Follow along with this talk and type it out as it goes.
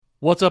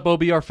What's up,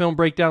 OBR Film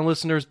Breakdown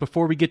listeners?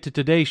 Before we get to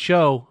today's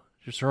show,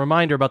 just a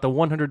reminder about the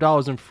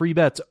 $100 in free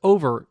bets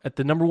over at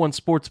the number one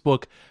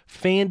sportsbook,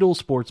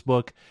 FanDuel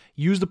Sportsbook.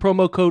 Use the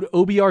promo code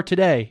OBR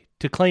today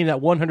to claim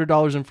that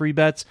 $100 in free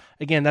bets.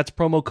 Again, that's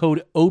promo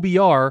code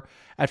OBR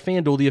at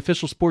FanDuel, the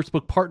official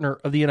sportsbook partner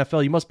of the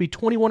NFL. You must be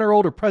 21 or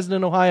older, present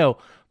in Ohio.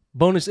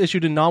 Bonus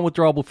issued in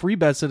non-withdrawable free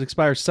bets that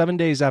expires 7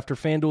 days after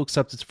FanDuel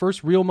accepts its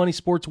first real money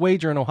sports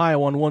wager in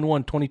Ohio on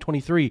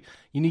 1/1/2023.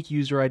 Unique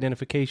user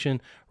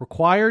identification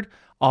required.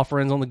 Offer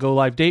ends on the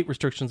go-live date.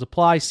 Restrictions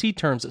apply. See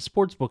terms at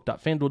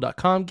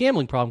sportsbook.fanduel.com.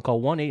 Gambling problem, call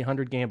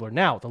 1-800-GAMBLER.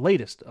 Now, the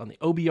latest on the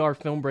OBR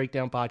Film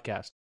Breakdown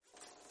podcast.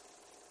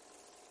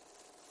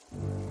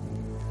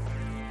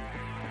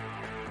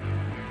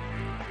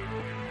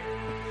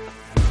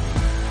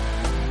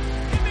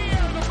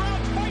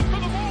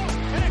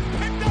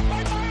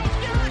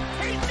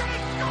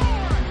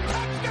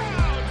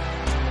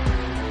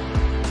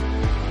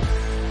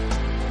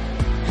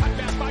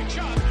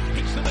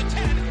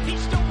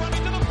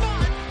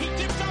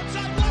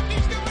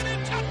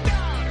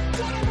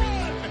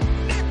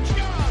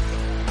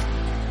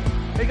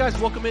 Hey guys,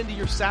 welcome into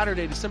your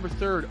Saturday, December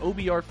 3rd,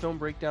 OBR Film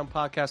Breakdown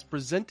podcast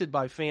presented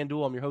by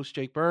FanDuel. I'm your host,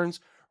 Jake Burns.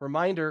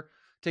 Reminder,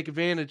 take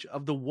advantage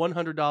of the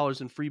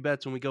 $100 in free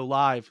bets when we go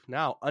live.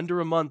 Now,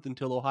 under a month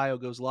until Ohio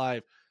goes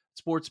live,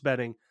 sports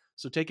betting.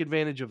 So take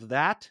advantage of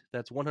that.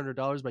 That's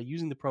 $100 by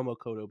using the promo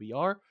code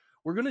OBR.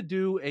 We're going to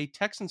do a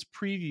Texans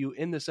preview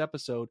in this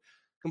episode,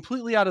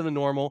 completely out of the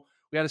normal.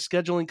 We had a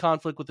scheduling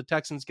conflict with the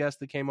Texans guest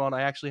that came on.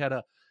 I actually had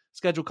a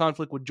schedule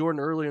conflict with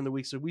Jordan earlier in the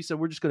week, so we said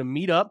we're just going to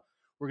meet up.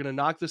 We're going to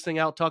knock this thing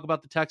out, talk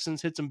about the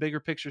Texans, hit some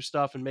bigger picture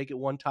stuff, and make it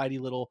one tidy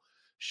little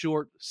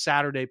short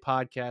Saturday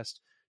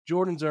podcast.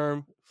 Jordan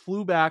Zerm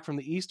flew back from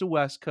the East to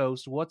West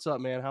Coast. What's up,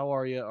 man? How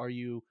are you? Are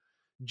you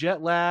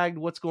jet lagged?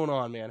 What's going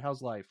on, man?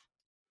 How's life?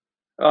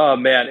 Oh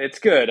man, it's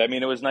good. I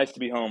mean, it was nice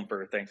to be home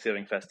for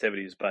Thanksgiving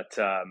festivities, but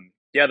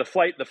yeah, the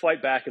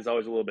flight back is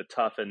always a little bit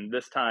tough. And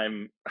this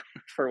time,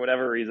 for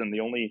whatever reason, the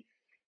only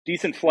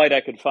decent flight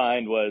I could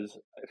find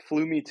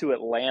flew me to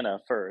Atlanta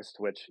first,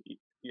 which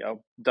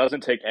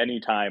doesn't take any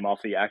time off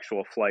the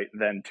actual flight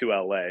then to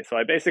LA. So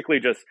I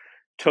basically just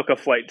took a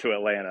flight to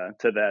Atlanta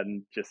to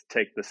then just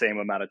take the same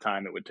amount of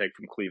time it would take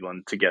from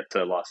Cleveland to get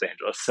to Los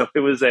Angeles. So it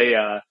was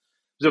a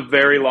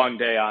very long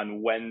day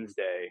on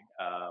Wednesday.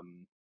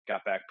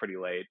 Got back pretty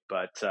late,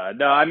 but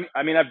no,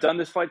 I mean, I've done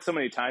this flight so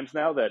many times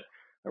now that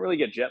I don't really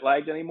get jet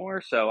lagged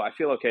anymore. So I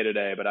feel okay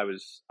today, but I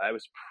was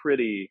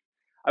pretty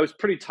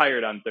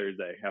tired on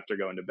Thursday after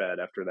going to bed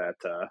after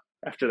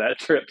that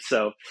trip.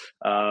 So,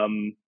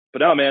 but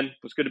no, man, it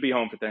was good to be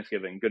home for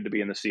Thanksgiving. Good to be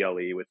in the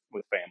CLE with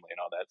family and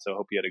all that. So I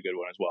hope you had a good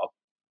one as well.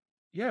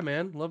 Yeah,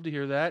 man. Love to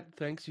hear that.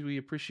 Thanks. We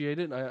appreciate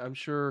it. I'm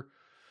sure,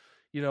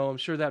 I'm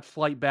sure that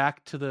flight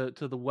back to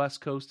the West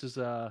Coast is,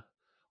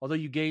 although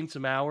you gained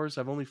some hours.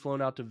 I've only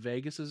flown out to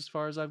Vegas as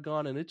far as I've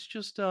gone, and it's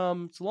just,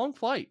 it's a long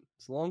flight.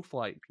 It's a long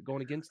flight. You're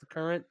going against the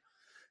current.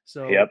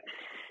 So Yep.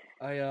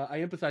 I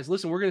empathize.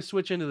 Listen, we're going to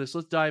switch into this.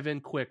 Let's dive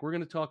in quick. We're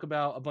going to talk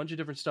about a bunch of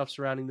different stuff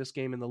surrounding this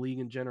game and the league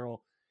in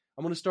general.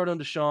 I'm going to start on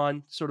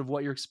Deshaun, sort of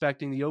what you're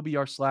expecting. The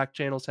OBR Slack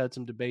channels had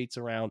some debates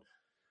around,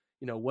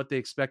 what they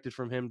expected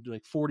from him.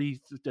 Like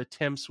 40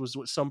 attempts was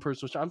what some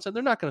person was. I'm saying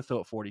they're not going to throw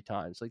it 40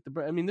 times.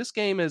 This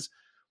game is,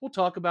 we'll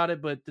talk about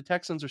it, but the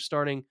Texans are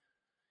starting,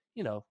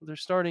 they're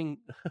starting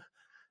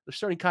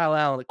Kyle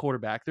Allen at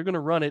quarterback. They're going to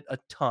run it a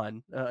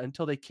ton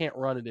until they can't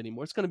run it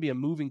anymore. It's going to be a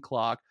moving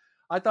clock.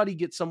 I thought he'd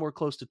get somewhere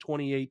close to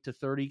 28 to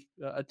 30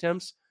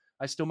 attempts.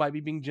 I still might be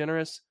being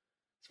generous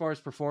as far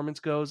as performance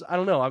goes. I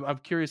don't know. I'm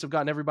curious. I've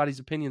gotten everybody's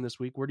opinion this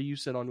week. Where do you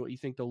sit on what you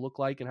think they'll look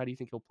like, and how do you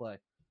think he'll play?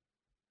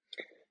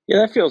 Yeah,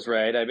 that feels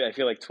right. I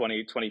feel like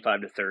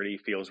 25 to 30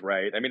 feels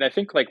right. I mean, I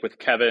think like with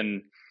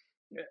Kevin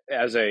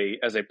as a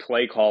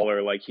play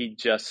caller, like he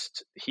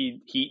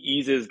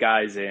eases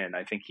guys in.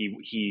 I think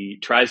he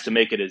tries to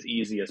make it as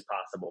easy as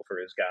possible for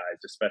his guys,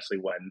 especially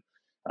when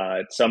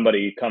it's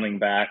somebody coming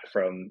back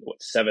from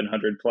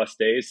 700 plus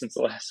days since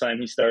the last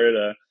time he started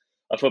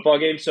a football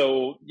game.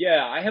 So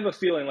yeah, I have a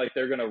feeling like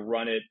they're going to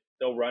run it.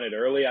 They'll run it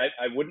early. I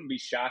wouldn't be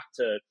shocked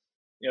to,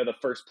 the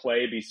first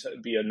play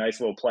be a nice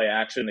little play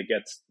action that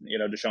gets,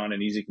 Deshaun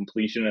an easy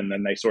completion, and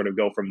then they sort of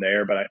go from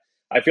there. But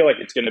I feel like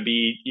it's going to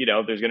be,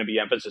 there's going to be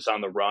emphasis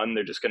on the run.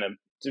 They're just going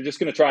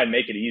to try and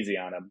make it easy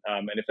on him.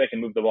 And if they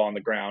can move the ball on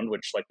the ground,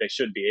 which like they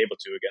should be able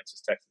to against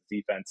this Texas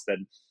defense,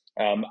 then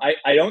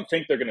I don't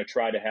think they're going to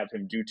try to have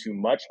him do too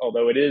much.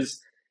 Although it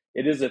is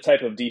a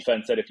type of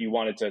defense that if you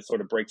wanted to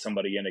sort of break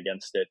somebody in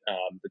against it,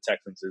 the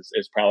Texans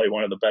is probably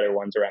one of the better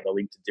ones around the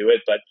league to do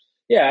it. But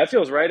yeah, it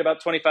feels right about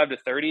 25 to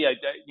 30.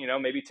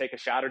 Maybe take a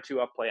shot or two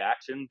off play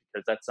action,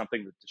 because that's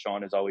something that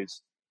Deshaun has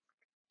always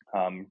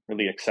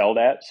really excelled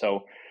at.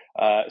 So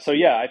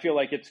yeah, I feel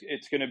like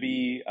it's going to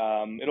be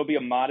it'll be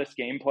a modest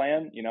game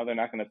plan. They're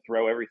not going to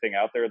throw everything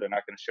out there. They're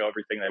not going to show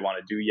everything they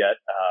want to do yet.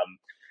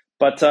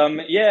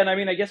 Yeah, and I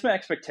mean, I guess my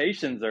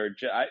expectations are.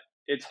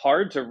 It's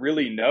hard to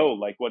really know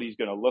like what he's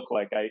going to look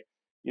like.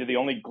 The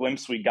only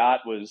glimpse we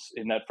got was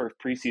in that first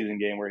preseason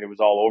game where he was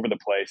all over the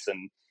place,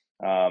 and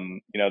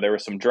There were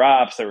some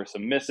drops, there were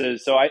some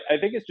misses. So I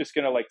think it's just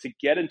going to to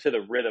get into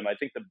the rhythm. I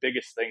think the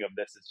biggest thing of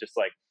this is just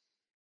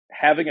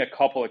having a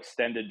couple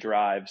extended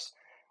drives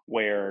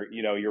where,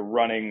 you're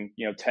running,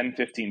 10,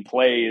 15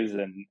 plays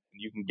and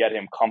you can get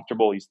him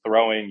comfortable. He's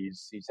throwing,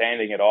 he's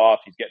handing it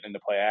off, he's getting into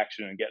play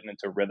action and getting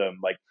into rhythm.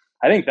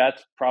 I think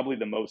that's probably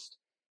the most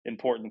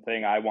important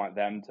thing I want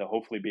them to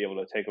hopefully be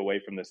able to take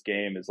away from this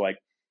game is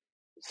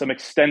some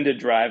extended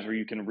drives where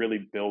you can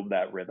really build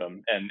that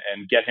rhythm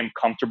and get him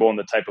comfortable in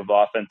the type of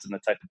offense and the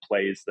type of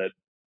plays that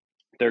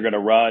they're going to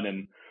run,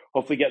 and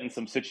hopefully getting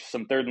some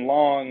third and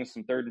longs,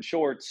 some third and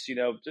shorts,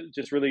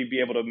 just really be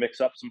able to mix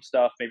up some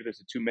stuff. Maybe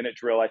there's a 2-minute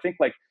drill. I think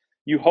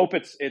you hope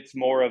it's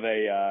more of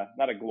a,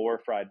 not a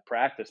glorified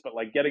practice, but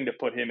getting to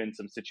put him in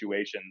some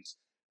situations,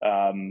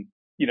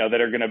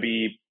 that are going to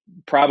be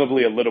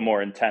probably a little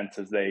more intense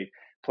as they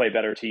play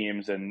better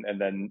teams. And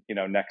then,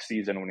 next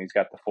season when he's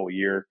got the full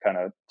year kind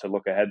of to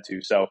look ahead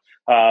to. So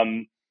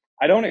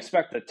I don't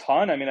expect a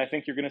ton. I mean, I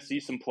think you're going to see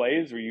some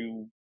plays where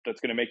that's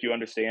going to make you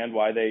understand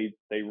why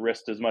they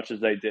risked as much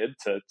as they did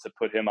to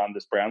put him on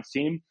this Browns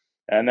team.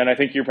 And then I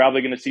think you're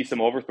probably going to see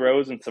some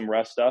overthrows and some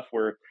rest stuff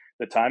where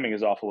the timing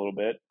is off a little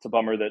bit. It's a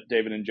bummer that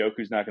David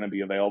Njoku's not going to be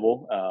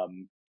available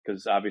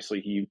because obviously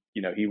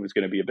he was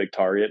going to be a big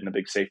target and a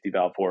big safety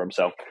valve for him.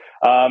 So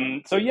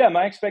yeah,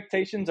 my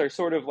expectations are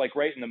sort of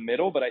right in the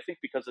middle, but I think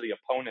because of the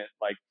opponent,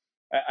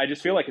 I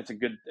just feel like it's a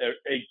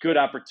good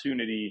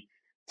opportunity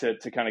to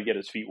kind of get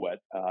his feet wet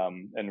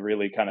and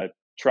really kind of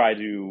try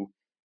to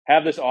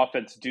have this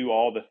offense do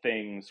all the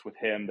things with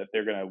him that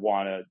they're going to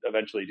want to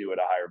eventually do at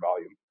a higher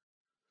volume.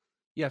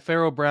 Yeah,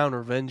 Pharaoh Brown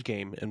revenge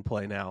game in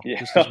play now. Yeah.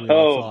 Just as we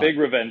all thought. Big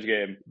revenge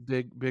game.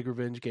 Big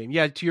revenge game.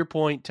 Yeah, to your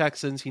point,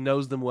 Texans, he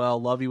knows them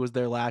well. Lovey was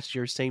there last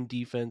year. Same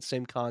defense,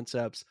 same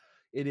concepts.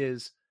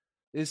 It's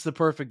the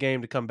perfect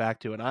game to come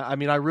back to. And I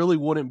mean, I really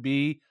wouldn't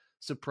be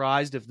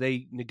surprised if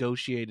they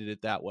negotiated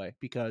it that way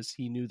because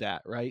he knew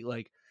that, right?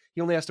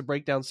 He only has to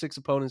break down 6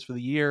 opponents for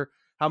the year.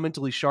 How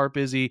mentally sharp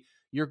is he?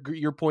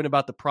 Your point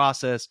about the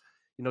process,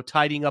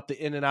 tidying up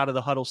the in and out of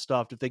the huddle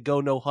stuff. If they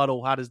go no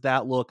huddle, how does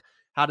that look?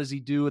 How does he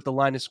do at the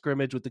line of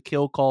scrimmage with the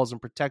kill calls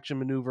and protection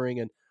maneuvering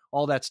and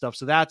all that stuff?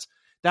 So that's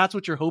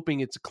what you're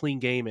hoping it's a clean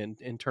game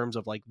in terms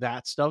of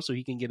that stuff, so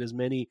he can get as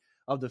many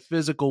of the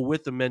physical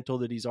with the mental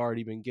that he's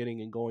already been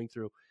getting and going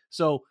through.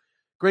 So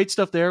great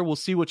stuff there. We'll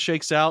see what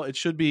shakes out. It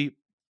should be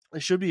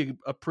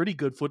a pretty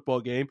good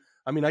football game.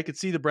 I mean, I could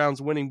see the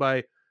Browns winning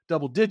by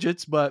double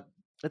digits, but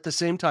at the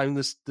same time,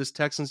 this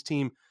Texans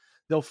team,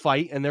 they'll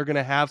fight and they're going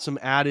to have some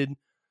added,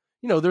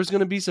 there's going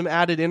to be some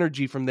added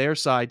energy from their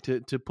side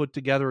to put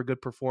together a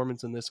good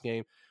performance in this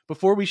game.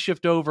 Before we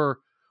shift over,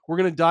 we're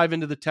going to dive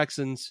into the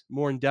Texans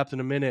more in depth in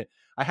a minute.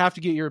 I have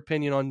to get your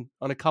opinion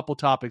on a couple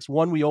topics.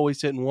 One we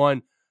always hit and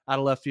one out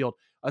of left field.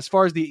 As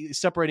far as the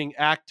separating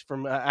act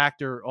from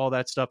actor, all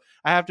that stuff,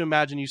 I have to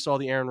imagine you saw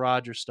the Aaron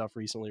Rodgers stuff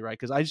recently, right?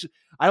 Because it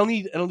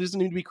doesn't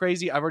need to be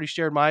crazy. I've already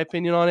shared my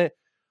opinion on it.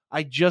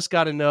 I just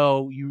got to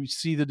know, you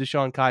see the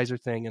DeShone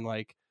Kizer thing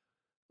and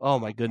oh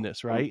my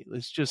goodness, right?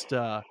 It's just,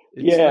 but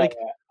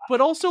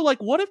also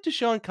what if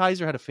DeShone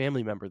Kizer had a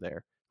family member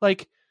there?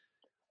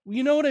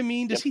 You know what I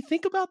mean? Does he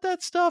think about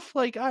that stuff?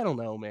 I don't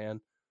know,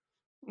 man.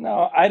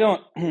 No, I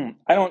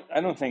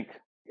don't think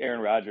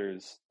Aaron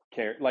Rodgers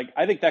cares.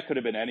 I think that could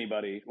have been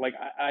anybody.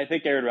 I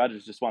think Aaron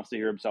Rodgers just wants to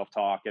hear himself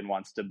talk and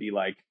wants to be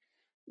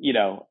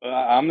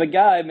I'm the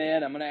guy,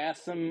 man. I'm going to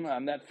ask him.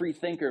 I'm that free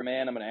thinker,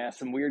 man. I'm going to ask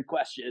some weird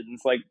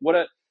questions.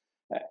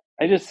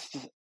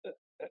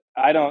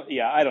 I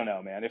don't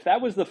know, man. If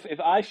if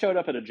I showed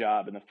up at a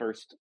job and the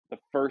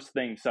first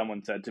thing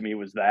someone said to me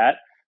was that,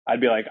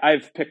 I'd be like,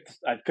 I've picked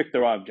the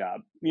wrong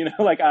job.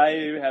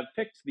 I have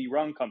picked the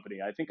wrong company.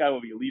 I think I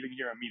will be leaving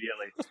here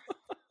immediately.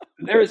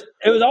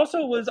 It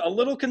was a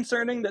little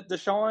concerning that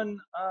DeShone,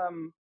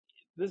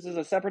 this is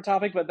a separate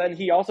topic, but then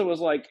he also was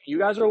like, you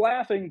guys are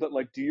laughing, but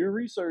do your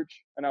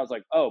research. And I was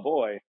like, oh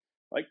boy.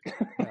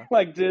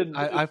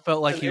 I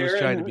felt like he was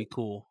trying to be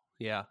cool.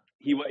 Yeah.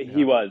 He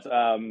was.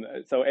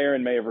 So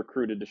Aaron may have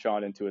recruited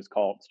DeShone into his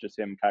cult. It's just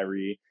him,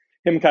 Kyrie,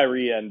 and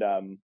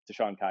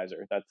DeShone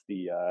Kizer. That's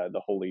the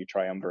holy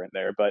triumvirate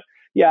there. But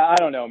yeah, I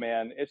don't know,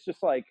 man. It's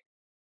just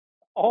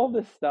all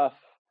this stuff,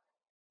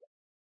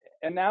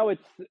 and now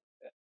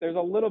there's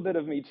a little bit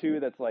of me too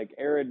that's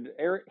Aaron.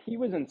 He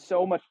was in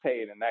so much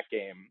pain in that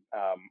game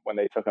when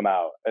they took him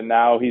out, and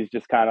now he's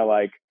just kind of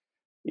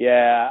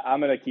yeah, I'm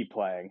gonna keep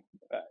playing.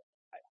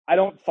 I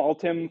don't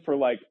fault him for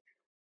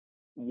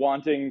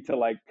wanting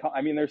to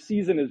I mean, their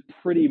season is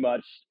pretty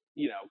much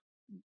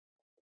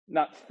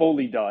not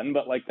fully done,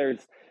 but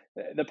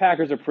the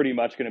Packers are pretty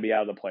much going to be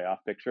out of the playoff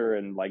picture,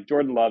 and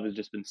Jordan Love has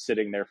just been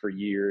sitting there for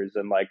years,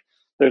 and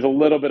there's a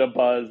little bit of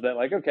buzz that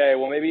okay,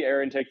 well maybe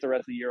Aaron takes the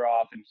rest of the year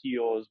off and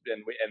heals,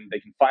 and they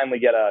can finally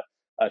get a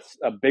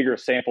bigger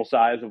sample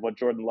size of what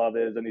Jordan Love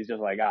is, and he's just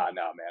no man,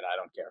 I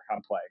don't care,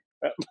 I'm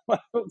playing.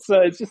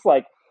 So it's just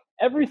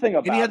everything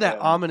about. And he had that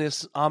him.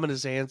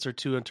 ominous answer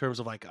too, in terms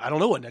of I don't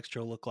know what next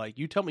year will look like.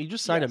 You tell me. You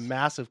just signed a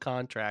massive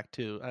contract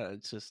too.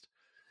 It's just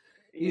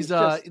He's He's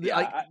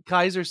just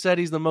Kaiser said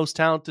he's the most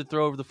talented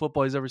thrower of the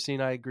football he's ever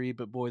seen. I agree,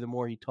 but boy, the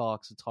more he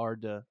talks, it's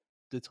hard to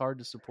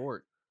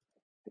support.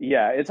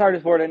 yeah, it's hard to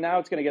support. And now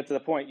it's going to get to the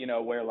point,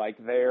 where like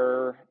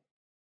they're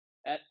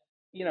at,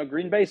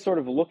 Green Bay's sort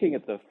of looking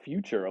at the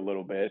future a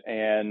little bit,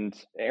 and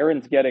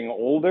Aaron's getting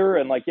older,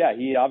 and like, yeah,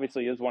 he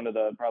obviously is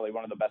probably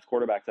one of the best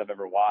quarterbacks I've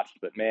ever watched.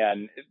 But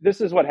man,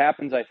 this is what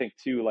happens, I think,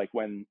 too. Like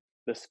when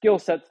the skill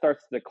set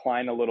starts to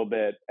decline a little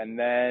bit, and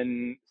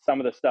then some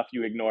of the stuff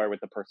you ignore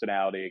with the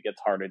personality, it gets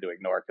harder to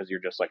ignore because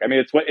you're just like, I mean,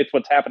 it's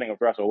what's happening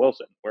with Russell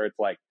Wilson, where it's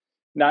like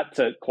not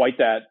to quite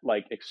that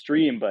like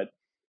extreme, but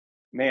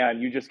man,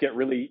 you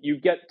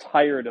get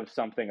tired of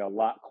something a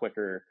lot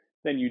quicker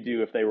than you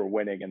do if they were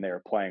winning and they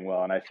were playing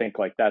well. And I think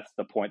like that's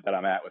the point that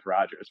I'm at with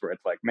Rodgers, where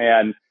it's like,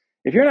 man,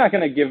 if you're not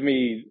going to give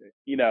me,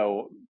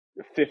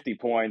 50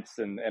 points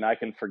and I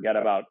can forget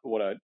about what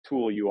a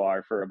tool you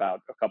are for about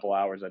a couple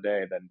hours a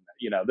day, then,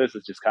 this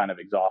is just kind of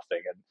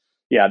exhausting. And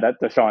yeah, that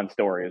Deshaun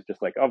story is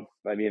just like, oh,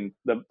 I mean,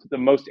 the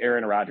most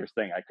Aaron Rodgers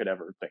thing I could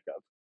ever think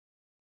of.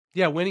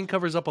 Yeah, winning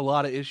covers up a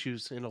lot of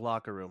issues in a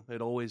locker room.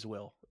 It always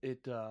will.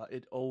 It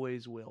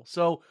always will.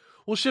 So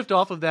we'll shift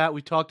off of that.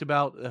 We talked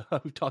about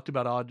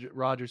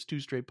Rodgers 2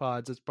 straight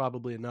pods. That's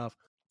probably enough.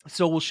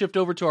 So we'll shift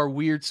over to our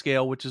weird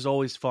scale, which is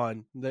always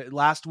fun.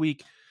 Last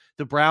week,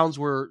 the Browns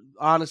were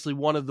honestly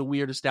one of the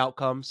weirdest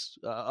outcomes,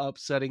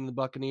 upsetting the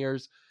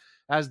Buccaneers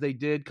as they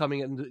did, coming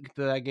into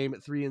that game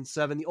at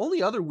 3-7. The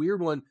only other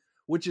weird one,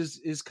 which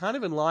is kind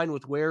of in line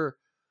with where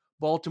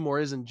Baltimore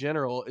is in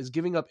general, is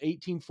giving up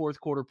 18 fourth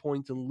quarter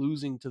points and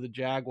losing to the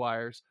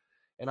Jaguars.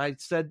 And I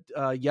said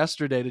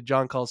yesterday to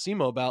John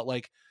Colosimo about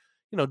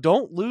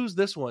don't lose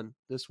this one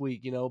this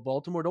week.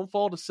 Baltimore, don't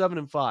fall to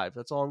 7-5.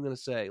 That's all I'm going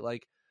to say.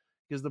 Like,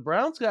 because the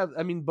Browns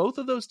both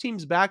of those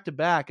teams back to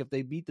back, if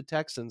they beat the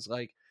Texans,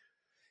 like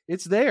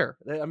it's there.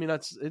 I mean,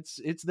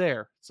 it's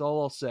there. That's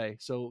all I'll say.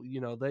 So,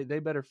 they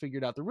better figure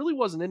it out. There really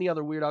wasn't any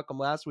other weird outcome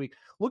last week.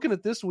 Looking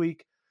at this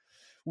week,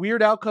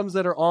 weird outcomes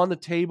that are on the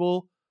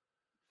table.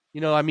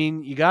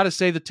 You got to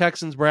say the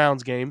Texans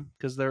Browns game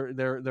because they're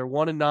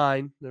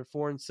 1-9, they're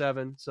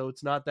 4-7, so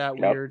it's not that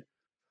weird.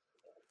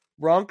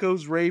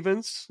 Broncos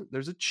Ravens,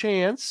 there's a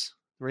chance.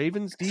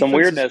 Ravens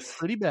defense is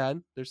pretty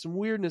bad. There's some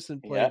weirdness in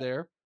play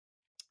there.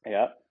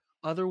 Yeah.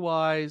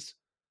 Otherwise,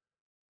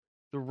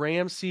 the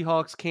Rams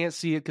Seahawks, can't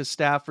see it because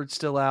Stafford's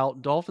still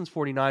out. Dolphins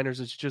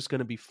 49ers is just going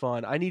to be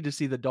fun. I need to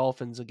see the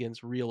Dolphins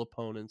against real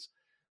opponents.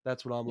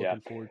 That's what I'm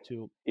looking forward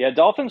to. Yeah,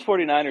 Dolphins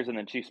 49ers and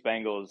then Chiefs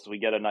Bengals. We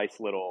get a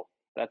nice little.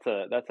 That's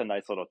a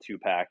nice little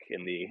 2-pack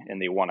in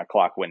the 1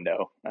 o'clock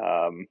window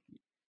on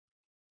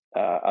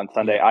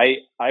Sunday. Yeah.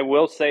 I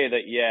will say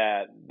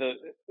that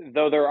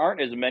though there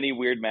aren't as many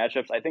weird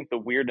matchups, I think the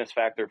weirdness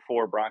factor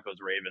for Broncos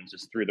Ravens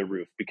is through the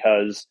roof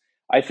because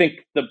I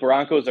think the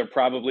Broncos are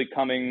probably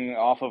coming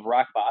off of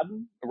rock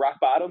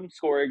bottom,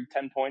 scoring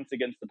 10 points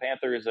against the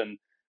Panthers, and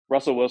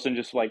Russell Wilson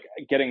just like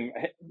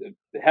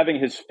having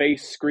his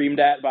face screamed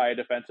at by a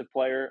defensive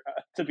player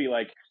to be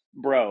like,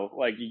 bro,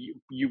 like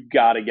you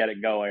got to get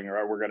it going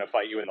or we're going to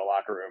fight you in the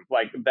locker room.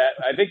 Like that,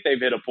 I think they've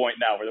hit a point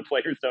now where the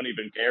players don't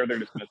even care. They're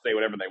just going to say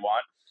whatever they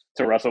want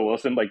to Russell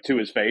Wilson, like to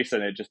his face,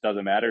 and it just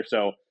doesn't matter.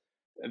 So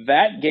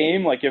that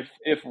game, like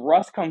if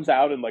Russ comes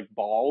out and like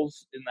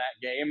balls in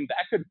that game,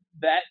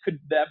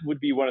 that would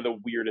be one of the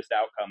weirdest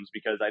outcomes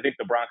because I think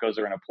the Broncos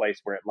are in a place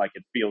where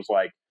it feels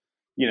like,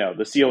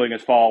 the ceiling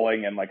is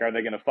falling and like, are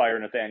they going to fire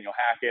Nathaniel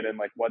Hackett and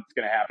like, what's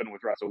going to happen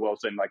with Russell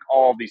Wilson? Like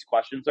all of these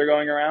questions are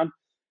going around.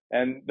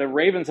 And the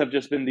Ravens have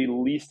just been the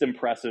least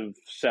impressive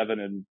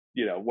 7-4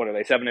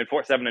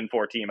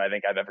 team I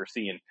think I've ever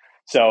seen.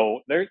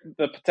 So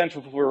the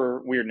potential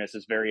for weirdness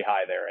is very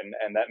high there,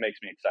 and that makes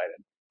me excited.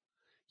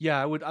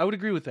 Yeah, I would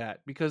agree with that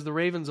because the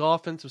Ravens'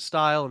 offensive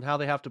style and how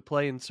they have to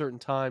play in certain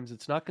times,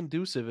 it's not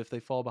conducive if they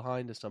fall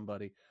behind to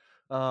somebody.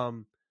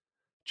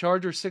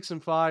 Chargers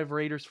 6-5,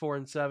 Raiders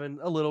 4-7,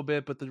 a little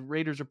bit, but the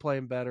Raiders are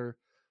playing better.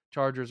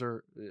 Chargers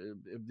are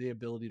the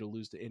ability to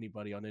lose to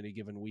anybody on any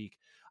given week.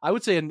 I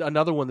would say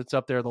another one that's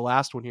up there, the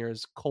last one here,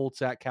 is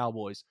Colts at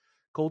Cowboys.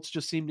 Colts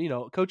just seemed,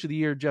 Coach of the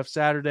Year, Jeff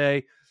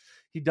Saturday,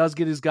 he does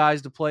get his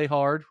guys to play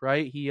hard,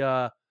 right? He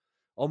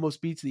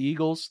almost beats the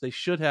Eagles. They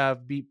should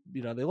have beat,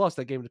 they lost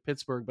that game to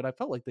Pittsburgh, but I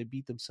felt like they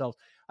beat themselves.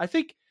 I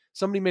think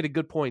somebody made a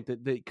good point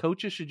that the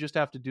coaches should just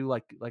have to do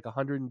like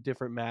 100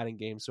 different Madden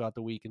games throughout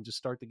the week and just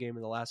start the game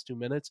in the last 2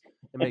 minutes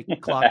and make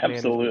clock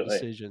management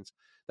decisions.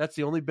 That's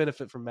the only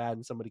benefit from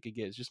Madden somebody could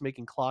get is just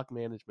making clock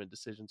management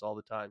decisions all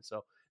the time.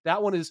 So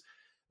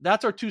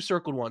that's our 2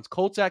 circled ones.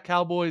 Colts at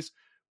Cowboys,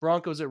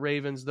 Broncos at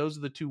Ravens. Those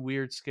are the 2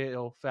 weird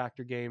scale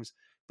factor games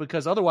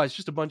because otherwise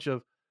just a bunch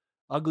of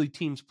ugly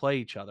teams play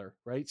each other,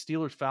 right?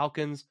 Steelers,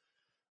 Falcons,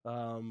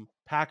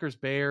 Packers,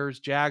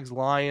 Bears, Jags,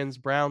 Lions,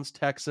 Browns,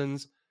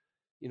 Texans.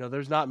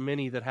 There's not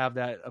many that have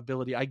that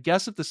ability. I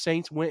guess if the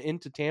Saints went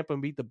into Tampa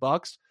and beat the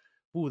Bucks,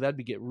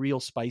 that'd get real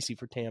spicy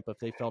for Tampa if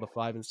they fell to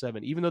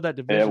 5-7. Even though that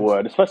division it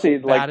would, especially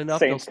bad like enough,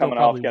 Saints they'll coming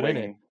still off probably win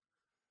it.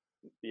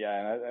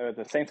 Yeah, and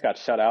the Saints got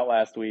shut out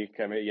last week.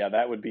 I mean, yeah,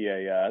 that would be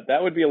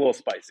a little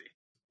spicy.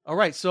 All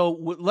right, so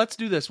let's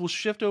do this. We'll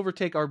shift over,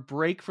 take our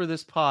break for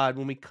this pod.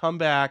 When we come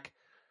back,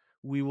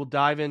 we will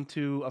dive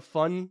into a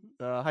fun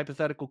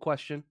hypothetical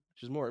question,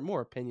 which is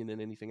more opinion than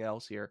anything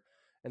else here.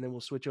 And then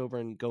we'll switch over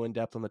and go in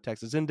depth on the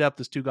Texans. In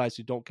depth is two guys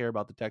who don't care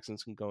about the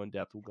Texans can go in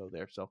depth. We'll go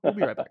there. So we'll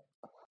be right back.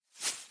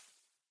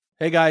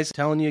 Hey guys,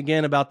 telling you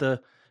again about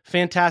the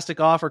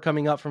fantastic offer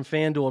coming up from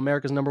FanDuel,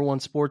 America's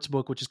 #1 sports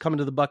book, which is coming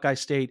to the Buckeye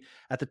State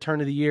at the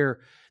turn of the year.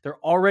 They're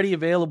already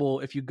available.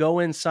 If you go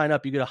in, sign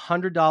up, you get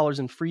 $100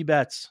 in free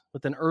bets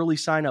with an early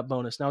sign-up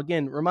bonus. Now,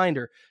 again,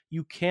 reminder,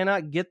 you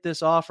cannot get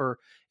this offer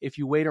if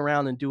you wait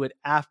around and do it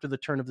after the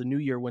turn of the new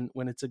year when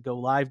it's a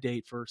go-live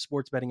date for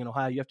sports betting in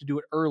Ohio. You have to do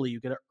it early. You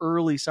get an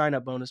early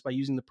sign-up bonus by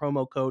using the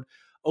promo code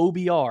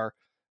OBR.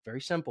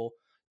 Very simple.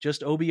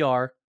 Just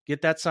OBR.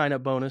 Get that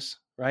sign-up bonus.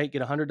 Right?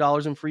 Get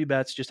 $100 in free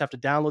bets. Just have to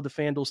download the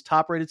FanDuel's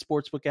top-rated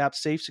sportsbook app.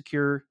 Safe,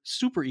 secure,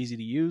 super easy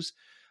to use.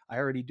 I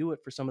already do it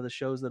for some of the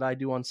shows that I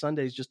do on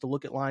Sundays just to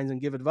look at lines and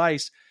give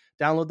advice.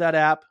 Download that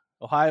app.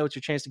 Ohio, it's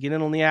your chance to get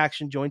in on the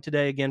action. Join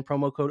today. Again,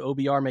 promo code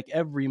OBR. Make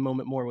every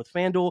moment more with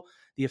FanDuel,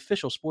 the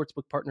official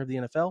sportsbook partner of the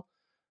NFL.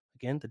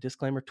 Again, the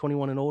disclaimer,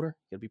 21 and older.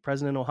 You got to be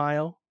present in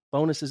Ohio.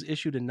 Bonuses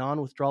issued in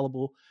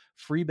non-withdrawable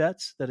free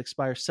bets that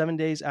expire 7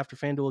 days after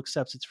FanDuel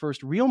accepts its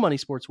first real money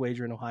sports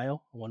wager in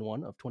Ohio,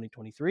 1/1 of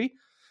 2023.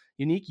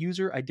 Unique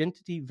user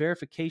identity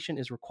verification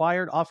is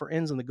required. Offer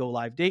ends on the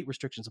go-live date.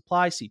 Restrictions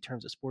apply. See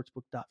terms at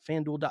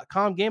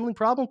sportsbook.fanduel.com. Gambling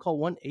problem? Call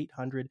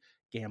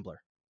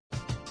 1-800-GAMBLER.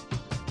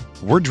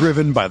 We're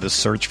driven by the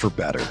search for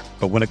better.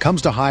 But when it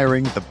comes to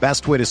hiring, the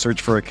best way to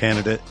search for a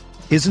candidate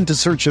isn't to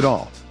search at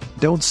all.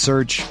 Don't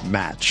search,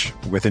 match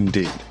with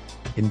Indeed.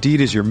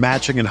 Indeed is your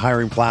matching and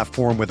hiring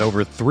platform with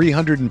over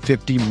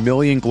 350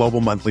 million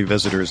global monthly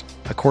visitors,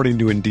 according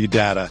to Indeed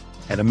data,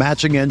 and a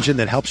matching engine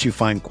that helps you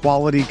find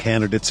quality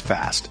candidates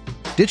fast.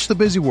 Ditch the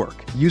busy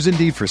work. Use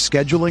Indeed for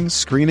scheduling,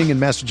 screening, and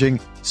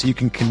messaging so you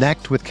can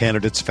connect with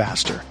candidates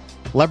faster.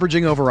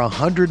 Leveraging over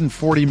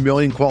 140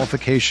 million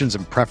qualifications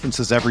and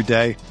preferences every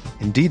day,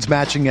 Indeed's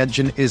matching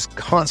engine is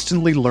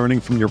constantly learning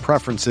from your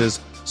preferences,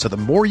 so the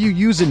more you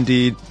use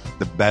Indeed,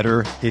 the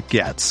better it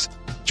gets.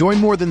 Join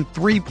more than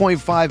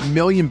 3.5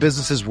 million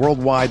businesses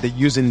worldwide that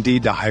use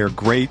Indeed to hire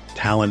great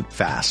talent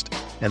fast.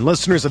 And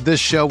listeners of this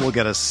show will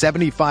get a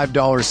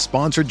 $75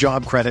 sponsored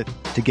job credit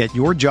to get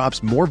your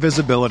jobs more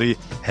visibility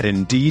at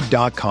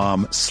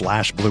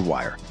Indeed.com/Blue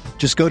Wire.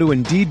 Just go to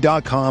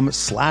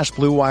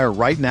Indeed.com/Blue Wire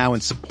right now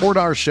and support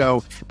our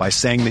show by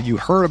saying that you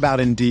heard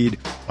about Indeed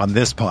on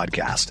this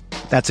podcast.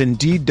 That's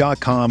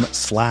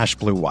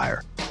Indeed.com/Blue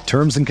Wire.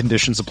 Terms and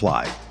conditions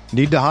apply.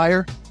 Need to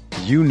hire?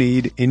 You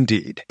need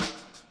Indeed.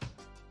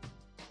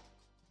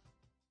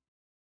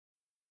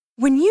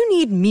 When you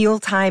need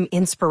mealtime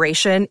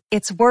inspiration,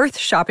 it's worth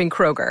shopping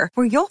Kroger,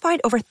 where you'll find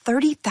over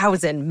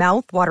 30,000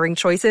 mouth-watering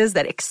choices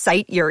that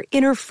excite your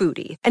inner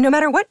foodie. And no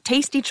matter what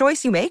tasty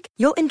choice you make,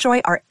 you'll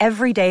enjoy our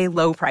everyday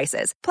low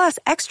prices, plus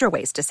extra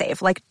ways to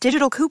save, like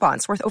digital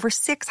coupons worth over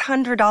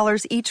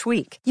 $600 each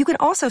week. You can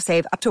also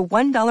save up to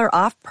 $1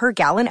 off per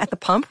gallon at the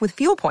pump with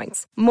fuel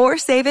points. More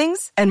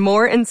savings and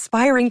more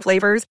inspiring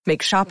flavors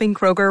make shopping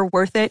Kroger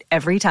worth it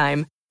every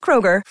time.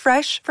 Kroger,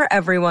 fresh for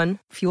everyone.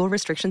 Fuel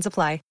restrictions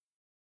apply.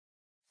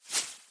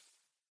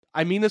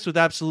 I mean this with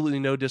absolutely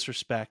no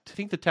disrespect. I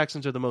think the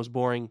Texans are the most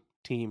boring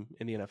team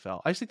in the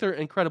NFL. I think they're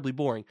incredibly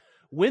boring.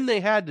 When they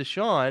had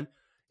Deshaun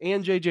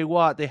and J.J.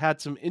 Watt, they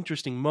had some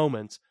interesting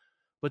moments.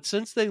 But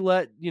since they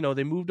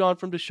they moved on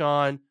from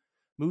Deshaun,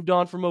 moved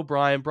on from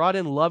O'Brien, brought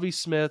in Lovie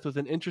Smith with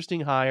an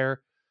interesting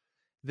hire,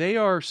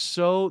 they're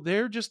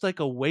just like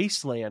a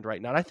wasteland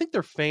right now. And I think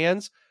their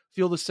fans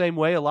feel the same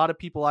way. A lot of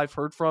people I've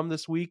heard from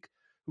this week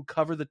who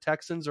cover the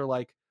Texans are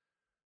like,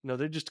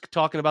 they're just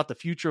talking about the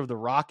future of the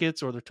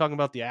Rockets, or they're talking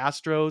about the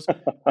Astros.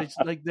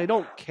 They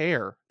don't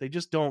care. They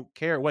just don't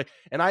care.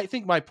 And I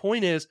think my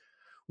point is,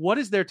 what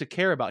is there to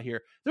care about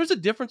here? There's a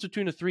difference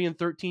between a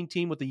 3-13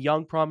 team with a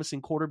young,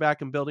 promising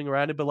quarterback and building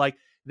around it. But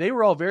they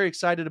were all very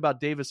excited about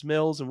Davis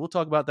Mills, and we'll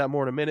talk about that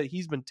more in a minute.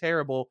 He's been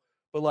terrible.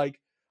 But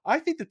I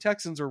think the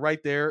Texans are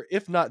right there,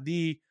 if not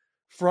the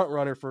front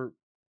runner for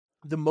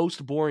the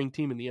most boring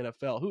team in the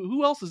NFL.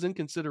 Who else is in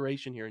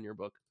consideration here in your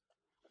book?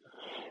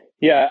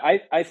 Yeah,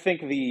 I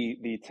think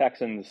the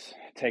Texans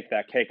take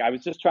that cake. I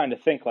was just trying to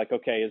think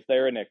okay, is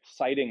there an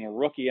exciting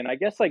rookie? And I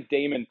guess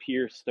Dameon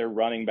Pierce, their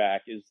running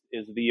back, is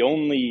the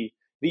only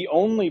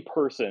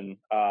person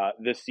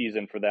this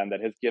season for them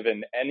that has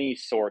given any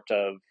sort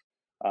of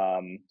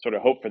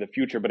hope for the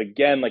future. But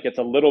again, it's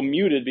a little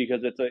muted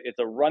because it's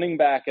a running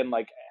back, and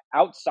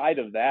outside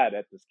of that,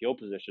 at the skill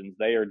positions,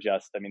 they are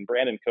just. I mean,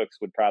 Brandon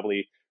Cooks would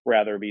probably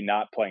rather be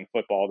not playing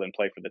football than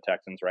play for the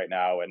Texans right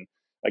now. And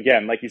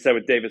again, like you said,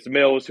 with Davis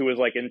Mills, who was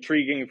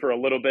intriguing for a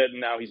little bit, and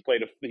now he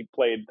played.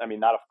 I mean,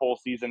 not a full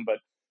season, but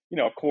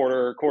a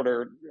quarter,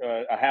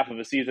 a half of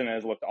a season, and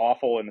has looked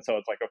awful. And so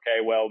it's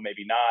okay, well,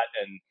 maybe not.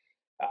 And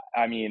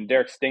I mean,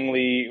 Derek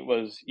Stingley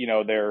was,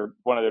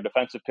 one of their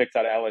defensive picks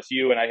out of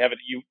LSU, and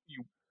you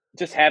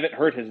just haven't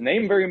heard his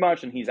name very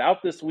much, and he's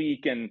out this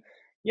week. And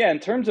yeah, in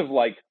terms of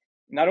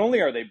not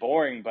only are they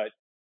boring, but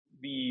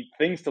the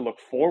things to look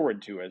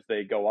forward to as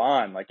they go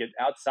on. Like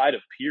outside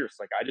of Pierce,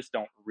 like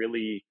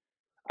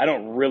I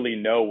don't really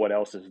know what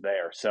else is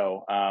there.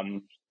 So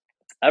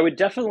I would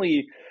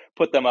definitely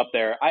put them up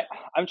there.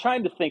 I'm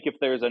trying to think if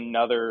there's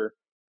another.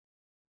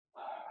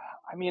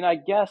 I mean, I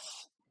guess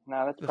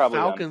no, that's The probably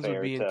Falcons would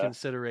unfair be in to.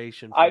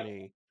 consideration for I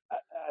me.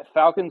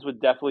 Falcons would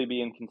definitely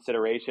be in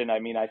consideration. I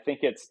mean, I think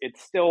it's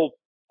still.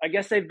 I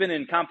guess they've been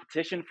in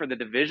competition for the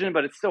division,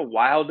 but it's still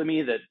wild to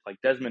me that like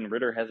Desmond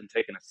Ridder hasn't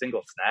taken a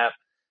single snap.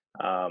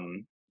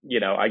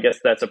 I guess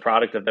that's a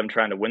product of them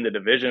trying to win the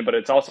division, but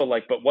it's also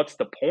like, but what's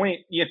the point,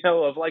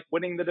 of like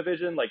winning the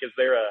division? Like, is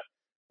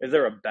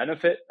there a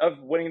benefit of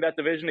winning that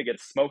division to get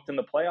smoked in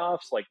the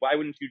playoffs? Like, why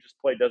wouldn't you just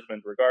play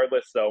Desmond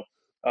regardless? So,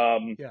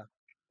 Yeah. that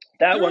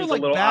There are one's a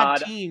like little bad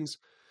odd. teams.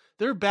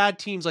 There are bad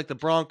teams like the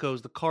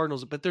Broncos, the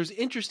Cardinals, but there's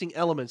interesting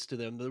elements to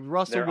them. The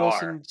Russell There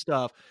Wilson are.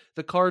 stuff.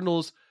 The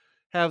Cardinals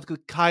have the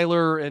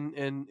Kyler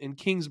and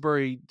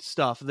Kingsbury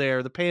stuff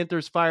there. The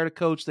Panthers fired a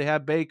coach. They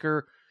have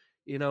Baker,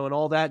 and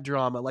all that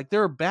drama. Like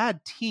there are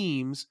bad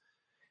teams,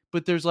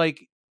 but there's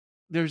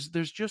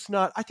just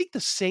not. I think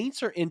the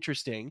Saints are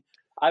interesting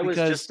I was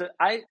because just,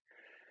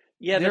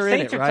 yeah, the they're in it,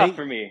 Saints are tough right?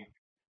 for me.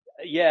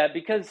 Yeah,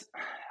 because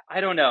I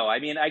don't know. I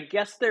mean, I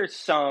guess there's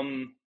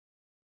some.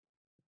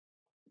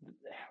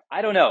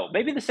 I don't know.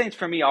 Maybe the Saints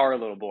for me are a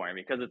little boring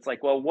because it's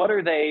like, well, what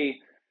are they?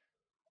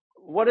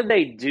 What do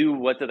they do?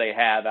 What do they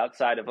have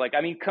outside of like?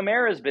 I mean,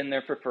 Kamara's been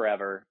there for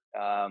forever.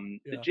 The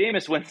Yeah.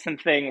 Jameis Winston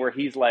thing, where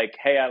he's like,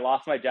 "Hey, I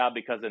lost my job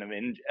because of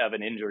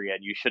an injury,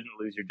 and you shouldn't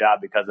lose your job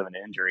because of an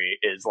injury,"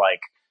 is like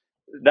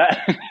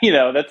that.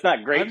 That's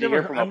not great I've to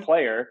hear never. from a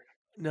player.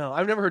 No,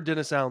 I've never heard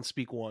Dennis Allen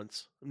speak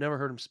once. I've never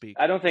heard him speak.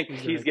 I don't think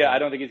Who's their head I coach?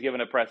 don't think he's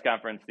given a press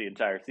conference the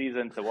entire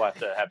season, so we'll have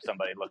to have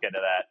somebody look into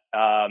that.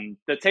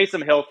 The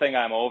Taysom Hill thing,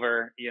 I'm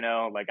over.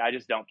 Like I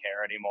just don't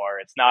care anymore.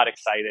 It's not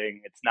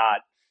exciting. It's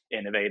not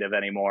innovative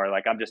anymore.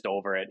 Like I'm just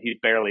over it. He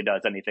barely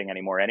does anything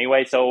anymore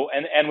anyway. So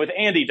and with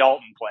Andy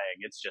Dalton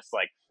playing, it's just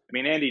like I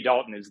mean Andy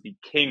Dalton is the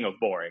king of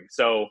boring.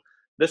 So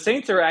the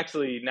Saints are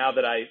actually, now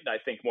that I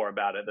think more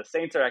about it, the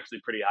Saints are actually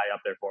pretty high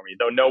up there for me,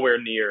 though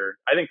nowhere near.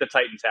 I think the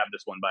Titans have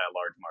this one by a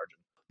large margin.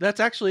 That's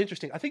actually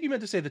interesting. I think you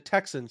meant to say the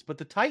Texans, but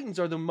the Titans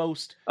are the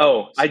most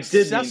Oh, I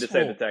did mean to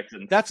say the successful.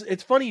 Texans.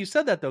 It's funny you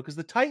said that though, because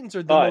the Titans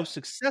are the But most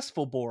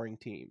successful boring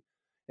team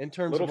in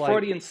terms little of like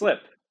Freudian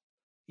slip.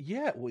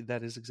 yeah, well,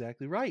 that is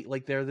exactly right.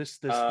 Like they're this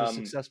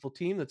successful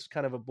team that's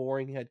kind of a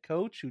boring head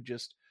coach who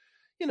just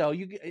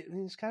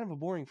it's kind of a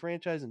boring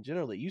franchise in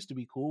general. It used to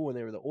be cool when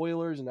they were the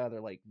Oilers, and now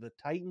they're like the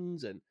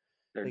Titans, and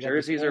Their they got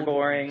this jerseys are old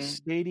boring.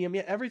 stadium.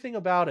 Yeah, everything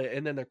about it,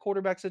 and then their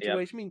quarterback situation.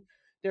 Yep. I mean,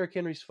 Derrick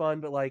Henry's fun,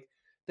 but like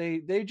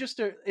they just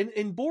are.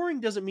 And boring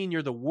doesn't mean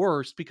you're the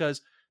worst,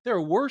 because there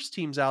are worse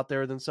teams out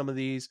there than some of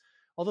these.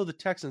 Although the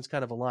Texans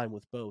kind of align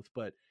with both,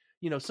 but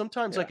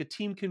sometimes like a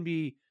team can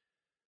be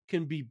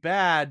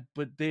bad,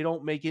 but they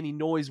don't make any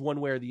noise one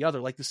way or the other.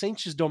 Like the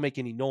Saints just don't make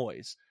any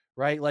noise,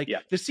 right? Like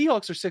the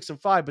Seahawks are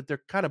 6-5, but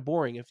they're kind of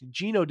boring. If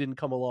Geno didn't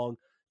come along,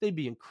 they'd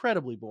be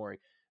incredibly boring.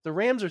 The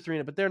Rams are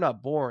 3-0, but they're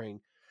not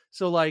boring.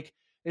 So like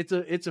it's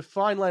a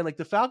fine line. Like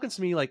the Falcons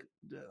to me, like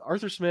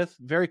Arthur Smith,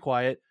 very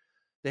quiet.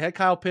 They had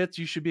Kyle Pitts,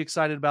 you should be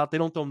excited about. They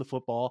don't throw him the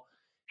football.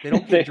 They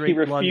don't get Drake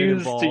London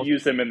involved. To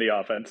use him in the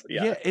offense.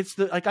 Yeah, it's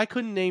I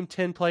couldn't name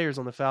 10 players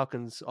on the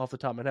Falcons off the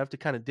top. I'd have to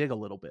kind of dig a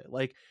little bit.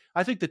 Like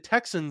I think the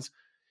Texans,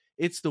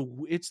 it's the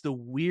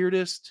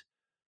weirdest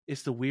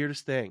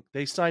thing.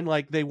 They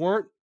signed they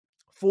weren't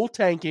full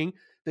tanking.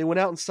 They went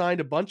out and signed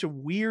a bunch of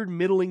weird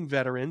middling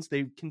veterans.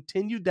 They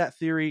continued that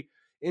theory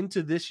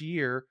into this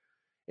year.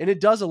 And it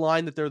does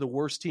align that they're the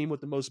worst team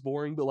with the most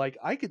boring, but like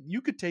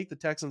you could take the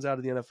Texans out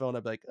of the NFL and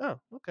I'd be like, oh,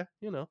 okay,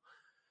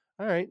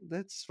 all right,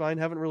 that's fine.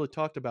 Haven't really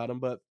talked about them,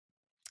 but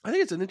I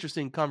think it's an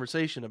interesting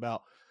conversation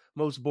about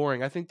most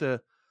boring. I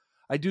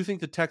do think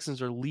the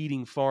Texans are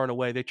leading far and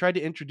away. They tried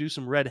to introduce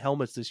some red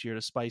helmets this year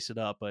to spice it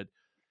up, but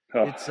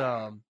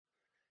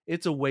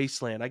it's a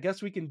wasteland. I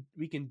guess we can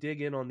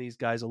dig in on these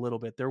guys a little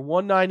bit. They're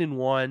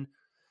 1-9-1,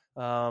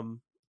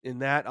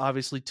 and that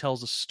obviously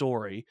tells a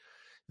story.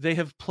 They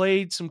have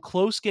played some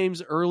close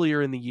games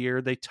earlier in the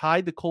year. They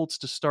tied the Colts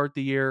to start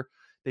the year.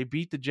 They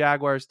beat the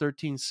Jaguars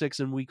 13-6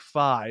 in Week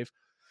 5.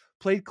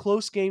 Played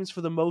close games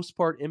for the most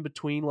part in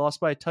between.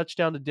 Lost by a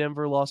touchdown to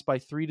Denver. Lost by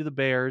 3 to the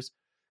Bears.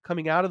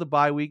 Coming out of the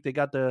bye week, they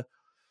got the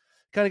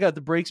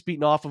brakes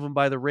beaten off of them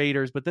by the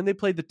Raiders. But then they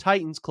played the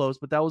Titans close,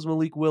 but that was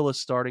Malik Willis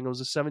starting. It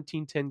was a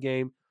 17-10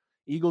 game.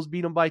 Eagles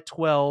beat them by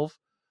 12,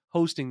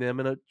 hosting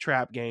them in a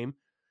trap game.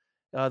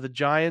 The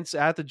Giants,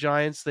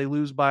 they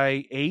lose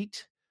by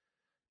 8.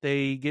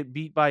 They get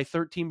beat by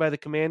 13 by the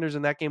Commanders,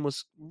 and that game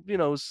was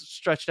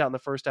stretched out in the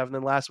first half. And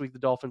then last week, the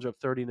Dolphins were up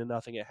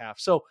 30-0 at half.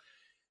 So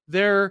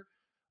they're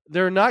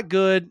not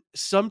good.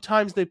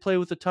 Sometimes they play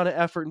with a ton of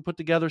effort and put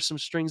together some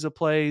strings of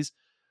plays.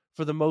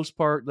 For the most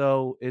part,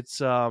 though, it's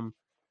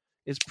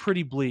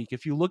pretty bleak.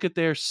 If you look at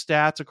their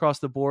stats across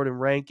the board and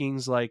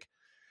rankings, like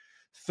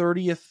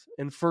 30th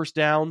in first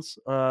downs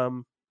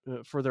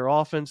for their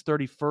offense,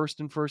 31st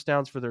in first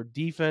downs for their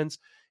defense.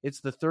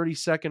 It's the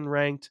 32nd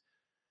ranked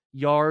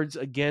yards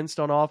against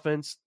on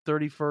offense,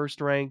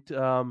 31st ranked,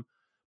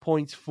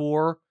 points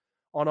for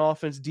on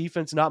offense.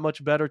 Defense, not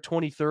much better,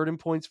 23rd in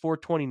points for,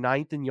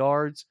 29th in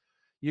yards.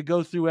 You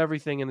go through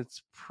everything, and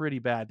it's pretty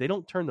bad. They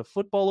don't turn the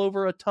football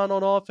over a ton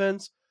on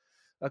offense,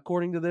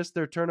 according to this,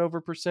 their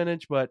turnover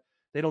percentage, but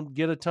they don't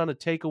get a ton of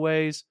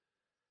takeaways.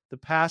 The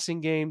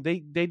passing game, they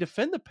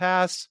defend the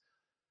pass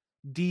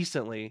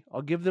decently.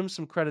 I'll give them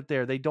some credit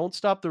there. They don't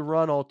stop the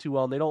run all too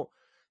well, and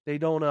they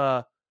don't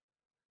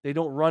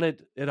run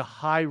it at a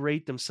high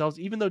rate themselves.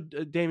 Even though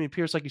Dameon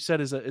Pierce, like you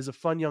said, is a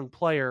fun young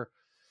player,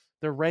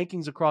 their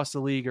rankings across the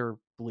league are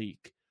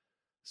bleak.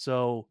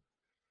 So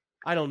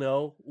I don't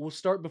know. We'll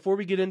start before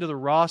we get into the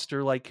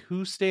roster. Like,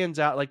 who stands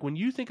out? Like, when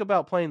you think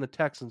about playing the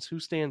Texans, who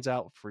stands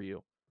out for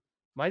you?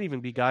 Might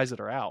even be guys that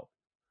are out.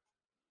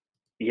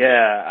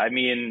 Yeah, I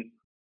mean,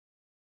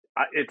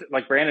 it's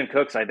like Brandon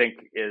Cooks, I think,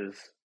 is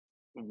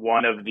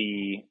one of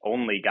the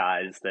only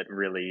guys that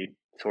really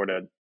sort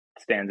of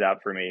stands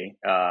out for me.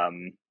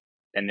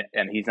 And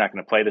he's not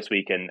going to play this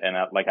week. And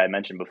like I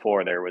mentioned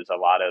before, there was a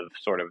lot of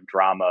sort of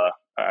drama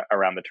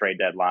around the trade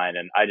deadline.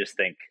 And I just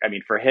think, I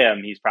mean, for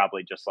him, he's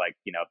probably just like,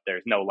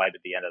 there's no light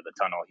at the end of the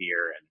tunnel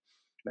here, and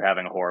they're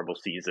having a horrible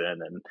season,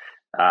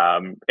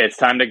 and it's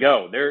time to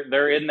go.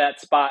 They're in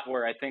that spot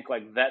where I think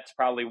like vets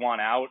probably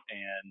want out,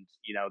 and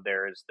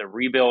there's the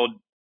rebuild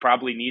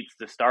probably needs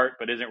to start,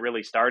 but isn't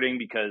really starting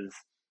because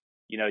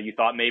you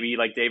thought maybe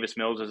like Davis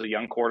Mills is a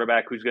young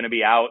quarterback who's going to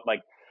be out,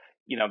 like.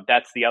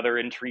 That's the other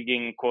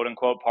intriguing quote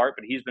unquote part,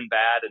 but he's been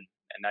bad. And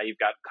now you've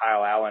got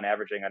Kyle Allen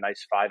averaging a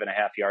nice 5.5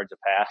 yards a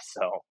pass.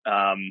 So,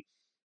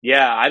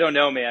 yeah, I don't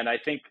know, man. I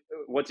think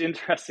what's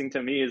interesting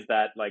to me is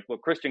that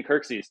Christian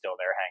Kirksey is still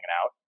there hanging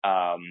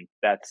out.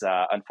 That's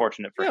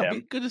unfortunate for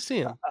him. Good to see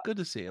him. Good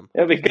to see him.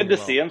 It'll be good to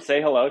see him.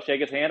 Say hello, shake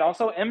his hand.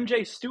 Also,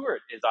 MJ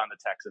Stewart is on the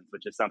Texans,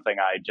 which is something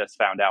I just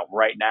found out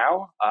right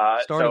now.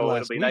 So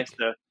it'll be nice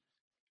to,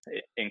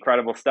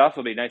 incredible stuff.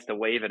 It'll be nice to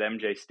wave at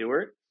MJ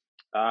Stewart.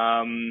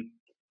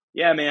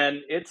 Yeah,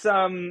 man, it's,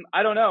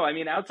 I don't know. I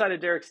mean, outside of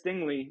Derek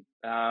Stingley,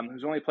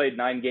 who's only played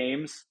 9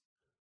 games,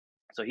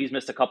 so he's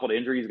missed a couple to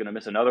injury. He's going to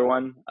miss another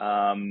one.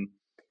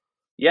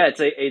 Yeah,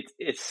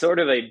 it's sort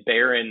of a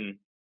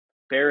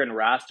barren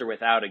roster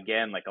without,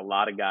 again, like a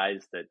lot of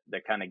guys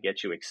that kind of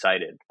get you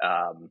excited.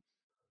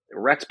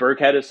 Rex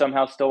Burkhead is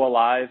somehow still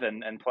alive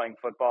and playing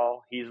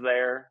football. He's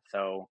there.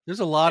 So there's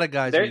a lot of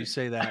guys when you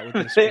say that with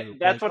this group.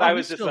 That's what I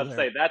was just about to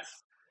say.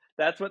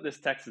 That's what this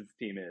Texans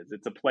team is.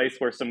 It's a place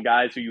where some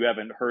guys who you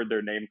haven't heard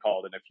their name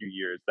called in a few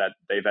years, that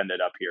they've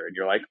ended up here. And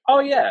you're like, oh,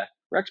 yeah,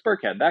 Rex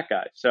Burkhead, that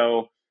guy.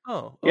 So,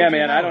 yeah,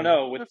 man, I don't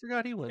know. I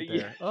forgot he went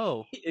there.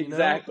 Oh,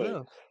 exactly.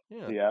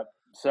 Yeah.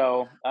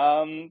 So,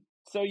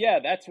 yeah,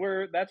 that's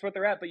what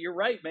they're at. But you're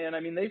right, man.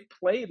 I mean, they've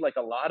played like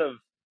a lot of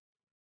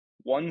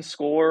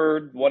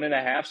 1-score,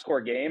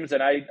 1.5-score games.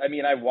 And I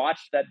mean, I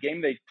watched that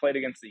game they played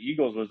against the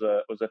Eagles was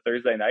a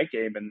Thursday night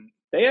game. And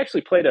they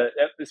actually played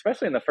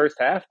especially in the first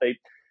half,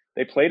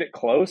 they played it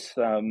close.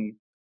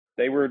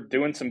 They were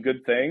doing some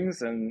good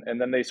things, and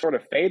then they sort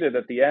of faded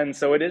at the end.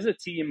 So it is a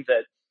team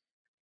that,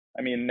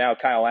 I mean, now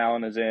Kyle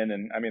Allen is in,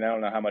 and I mean, I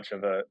don't know how much of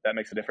that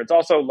makes a difference.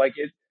 Also, like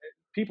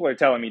people are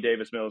telling me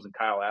Davis Mills and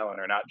Kyle Allen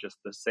are not just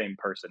the same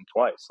person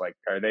twice. Like,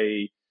 are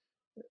they?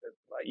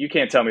 You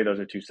can't tell me those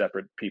are two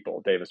separate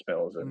people, Davis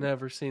Mills. And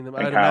never seen them.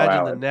 I'd imagine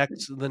Allen.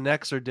 the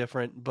necks are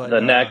different, but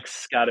the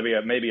necks got to be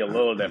maybe a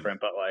little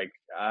different. But like,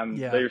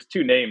 there's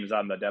 2 names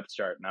on the depth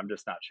chart, and I'm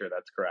just not sure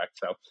that's correct.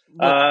 So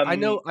I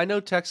know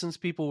Texans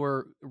people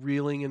were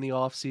reeling in the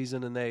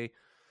offseason, and they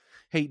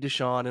hate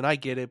Deshaun, and I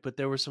get it. But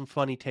there were some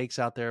funny takes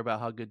out there about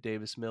how good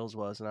Davis Mills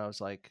was, and I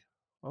was like,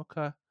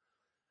 okay, all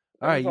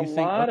right. There's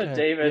a lot of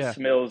Davis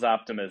Mills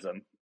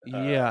optimism.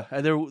 Yeah,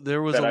 and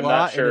there was a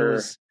lot,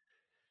 and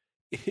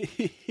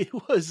it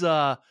was.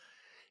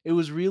 It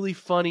was really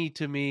funny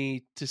to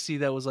me to see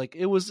that was like,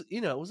 it was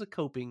a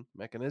coping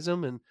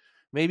mechanism, and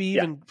maybe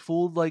even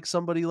fooled like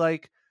somebody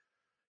like,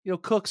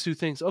 Cooks, who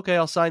thinks, okay,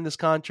 I'll sign this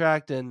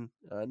contract and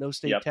no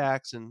state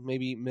tax, and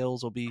maybe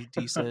Mills will be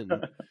decent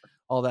and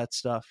all that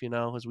stuff,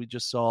 as we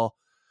just saw,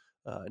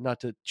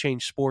 not to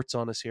change sports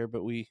on us here,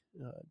 but we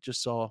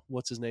just saw,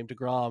 what's his name,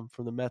 DeGrom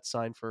from the Mets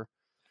signed for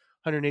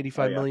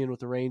 $185 million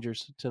with the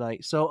Rangers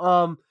tonight.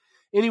 So,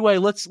 anyway,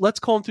 let's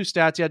call him through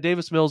stats. Yeah,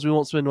 Davis Mills, we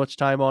won't spend much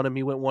time on him.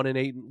 He went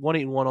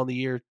 1-8-1 on the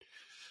year,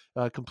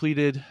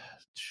 completed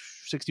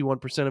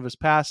 61% of his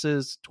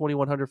passes,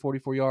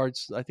 2,144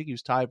 yards. I think he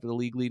was tied for the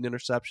league lead in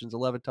interceptions,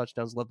 11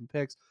 touchdowns, 11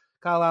 picks.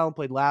 Kyle Allen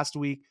played last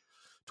week,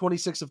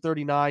 26 of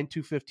 39,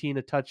 215,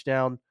 a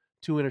touchdown,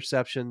 2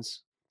 interceptions,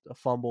 a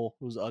fumble.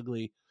 It was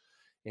ugly.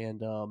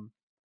 And,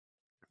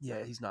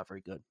 he's not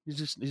very good. He's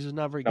just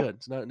not very good.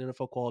 It's not an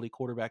NFL quality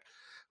quarterback.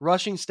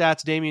 Rushing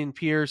stats, Dameon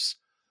Pierce,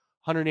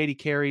 180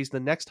 carries. The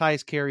next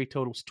highest carry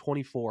total is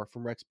 24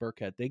 from Rex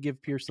Burkhead. They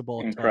give Pierce the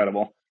ball.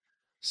 Incredible.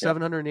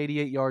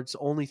 788 yards,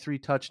 only 3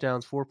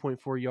 touchdowns,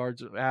 4.4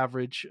 yards of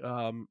average.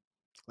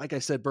 Like I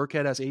said,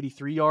 Burkhead has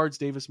 83 yards.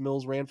 Davis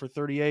Mills ran for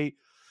 38.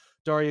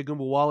 Daria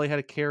Gumbawale had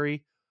a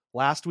carry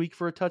last week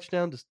for a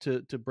touchdown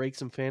to break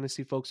some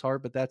fantasy folks'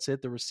 heart, but that's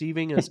it. The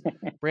receiving is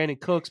Brandon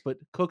Cooks, but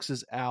Cooks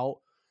is out.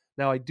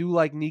 Now, I do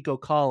like Nico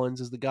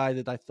Collins as the guy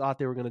that I thought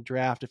they were going to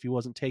draft if he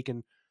wasn't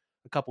taken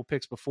a couple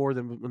picks before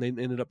them when they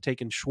ended up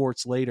taking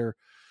Schwartz later.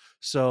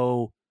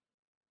 So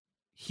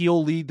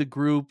he'll lead the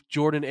group.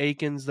 Jordan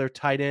Akins, their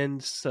tight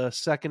end,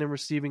 second in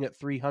receiving at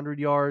 300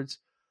 yards.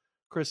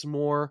 Chris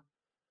Moore,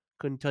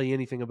 couldn't tell you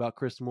anything about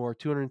Chris Moore,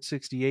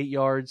 268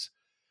 yards.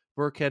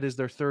 Burkhead is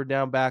their third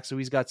down back, so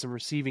he's got some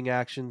receiving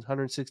action,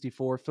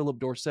 164. Philip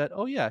Dorsett,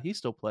 oh yeah, he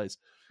still plays.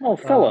 Oh,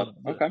 Philip,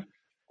 okay.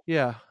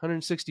 Yeah,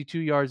 162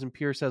 yards, and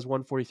Pierce has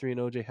 143, and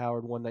OJ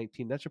Howard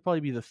 119. That should probably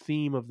be the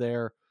theme of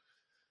their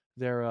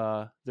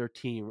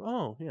team.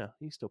 Oh yeah,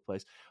 he still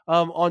plays.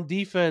 On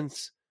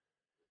defense,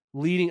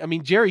 leading. I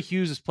mean, Jerry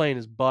Hughes is playing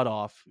his butt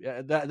off.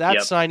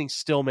 That signing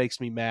still makes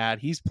me mad.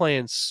 He's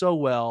playing so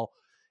well.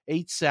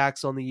 8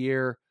 sacks on the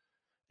year.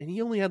 And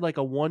he only had like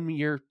a 1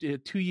 year,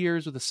 2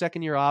 years with a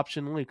second year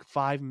option, only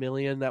 $5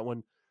 million. That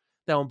one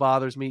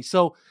bothers me.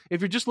 So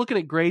if you're just looking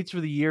at grades for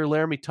the year,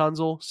 Laramie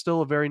Tunzel,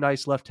 still a very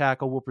nice left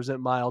tackle, will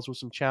present Miles with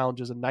some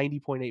challenges, a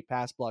 90.8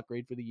 pass block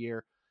grade for the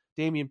year.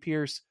 Damian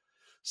Pierce,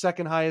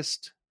 second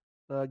highest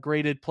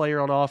graded player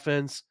on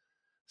offense,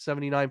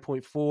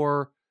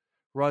 79.4,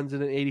 runs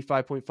in an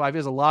 85.5. He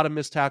has a lot of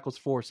missed tackles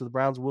for, so the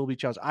Browns will be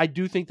challenged. I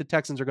do think the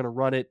Texans are going to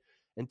run it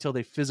until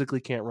they physically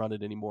can't run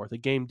it anymore. The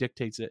game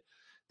dictates it.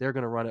 They're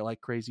going to run it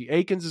like crazy.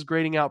 Akins is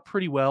grading out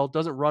pretty well.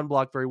 Doesn't run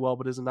block very well,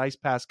 but is a nice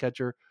pass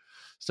catcher.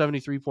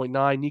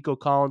 73.9. Nico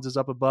Collins is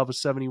up above a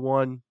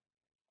 71.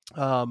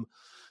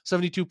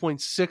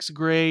 72.6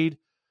 grade.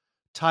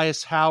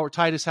 Titus Howard,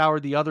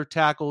 the other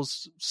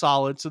tackle's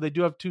solid. So they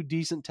do have 2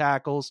 decent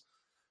tackles.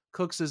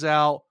 Cooks is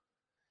out.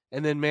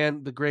 And then,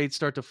 man, the grades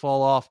start to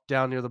fall off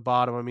down near the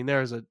bottom. I mean,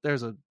 there's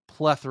a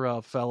plethora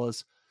of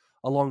fellas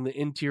along the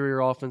interior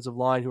offensive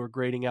line who are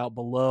grading out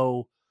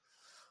below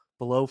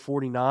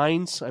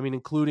 49s. I mean,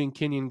 including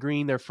Kenyon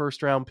Green, their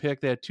first-round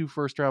pick. They had 2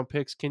 first-round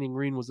picks. Kenyon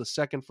Green was the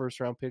second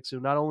first-round pick. So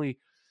not only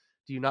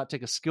do you not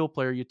take a skill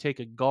player, you take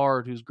a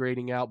guard who's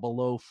grading out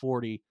below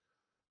 40.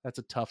 That's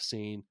a tough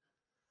scene.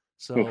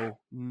 So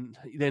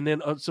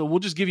so we'll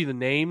just give you the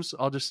names.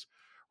 I'll just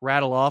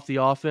rattle off the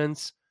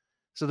offense.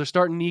 So they're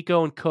starting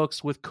Nico and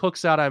Cooks. With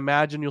Cooks out, I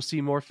imagine you'll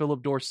see more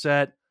Philip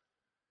Dorsett.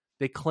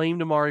 They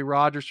claimed Amari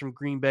Rodgers from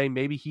Green Bay.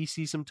 Maybe he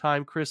sees some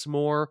time. Chris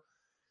Moore.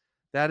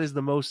 That is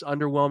the most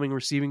underwhelming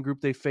receiving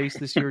group they faced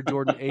this year.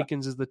 Jordan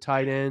Akins is the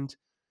tight end.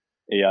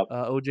 Yep.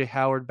 OJ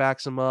Howard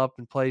backs him up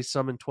and plays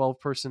some in 12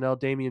 personnel.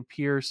 Damian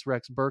Pierce,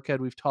 Rex Burkhead,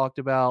 we've talked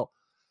about.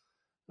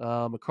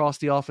 Across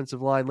the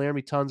offensive line,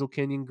 Laramie Tunzel,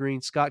 Kenyon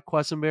Green, Scott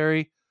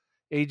Quessenberry,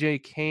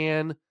 AJ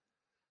Cann,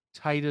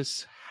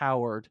 Titus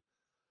Howard.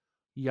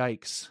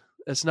 Yikes.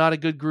 It's not a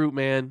good group,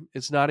 man.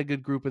 It's not a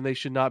good group, and they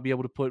should not be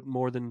able to put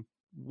more than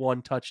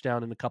 1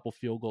 touchdown and a couple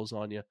field goals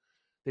on you.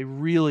 They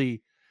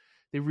really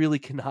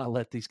cannot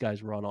let these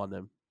guys run on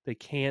them. They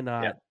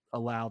cannot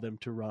allow them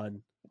to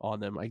run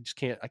on them. I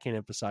can't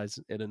emphasize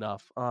it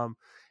enough.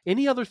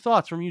 Any other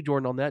thoughts from you,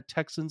 Jordan, on that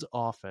Texans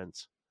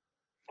offense?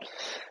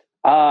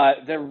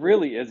 There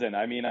really isn't.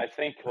 I mean, I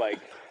think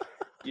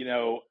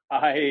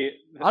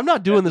I'm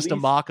not doing this to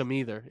mock them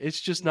either. It's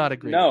just not a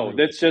great. No, group.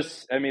 That's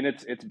just. I mean,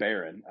 it's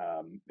barren.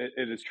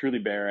 It is truly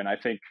barren. I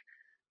think.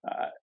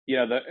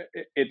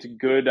 It's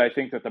good. I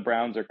think that the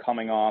Browns are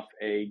coming off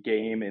a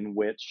game in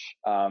which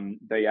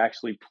they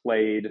actually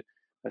played,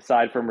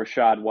 aside from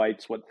Rachaad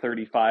White's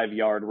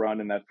 35-yard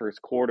run in that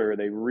first quarter,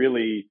 they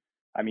really,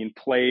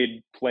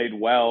 played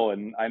well.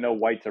 And I know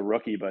White's a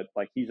rookie, but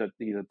he's a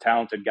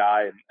talented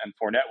guy, and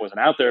Fournette wasn't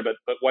out there, but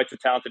White's a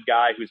talented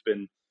guy who's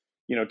been,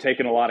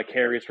 taking a lot of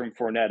carries from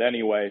Fournette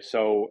anyway.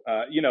 So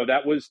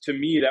that was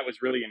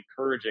really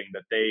encouraging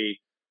that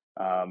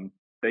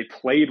they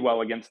played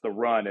well against the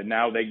run, and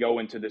now they go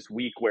into this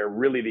week where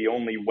really the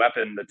only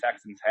weapon the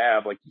Texans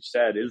have, like you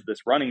said, is this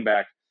running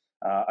back,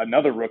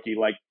 another rookie.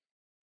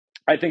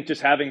 I think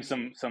just having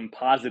some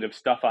positive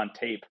stuff on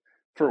tape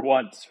for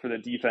once for the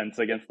defense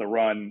against the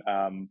run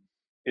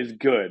is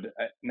good.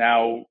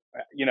 Now,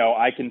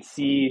 I can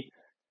see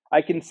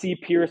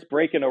Pierce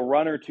breaking a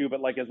run or two, but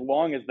as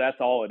long as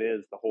that's all it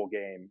is the whole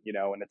game,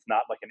 and it's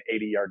not like an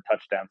 80-yard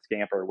touchdown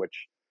scamper,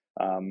 which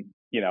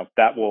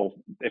that will,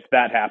 if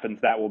that happens,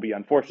 that will be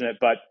unfortunate.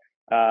 But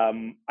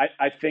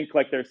I think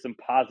there's some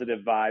positive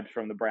vibes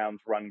from the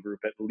Browns run group,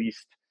 at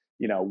least,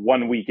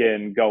 1 week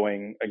in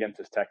going against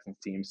this Texans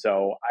team.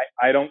 So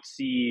I don't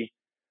see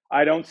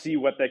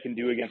what they can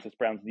do against this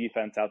Browns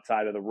defense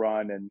outside of the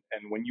run. And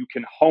when you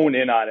can hone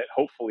in on it,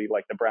 hopefully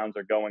like the Browns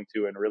are going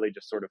to, and really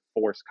just sort of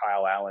force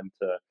Kyle Allen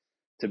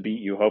to beat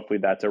you. Hopefully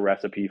that's a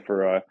recipe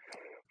for a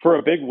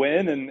big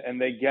win,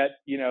 and they get,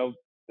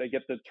 they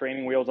get the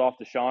training wheels off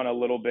Deshaun a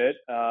little bit,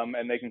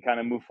 and they can kind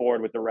of move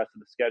forward with the rest of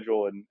the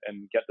schedule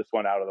and get this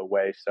one out of the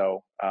way.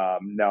 So,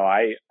 no,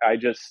 I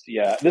just,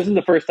 this is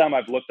the first time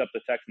I've looked up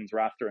the Texans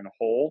roster in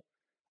whole.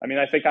 I mean,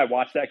 I think I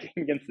watched that game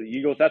against the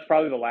Eagles. That's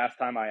probably the last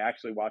time I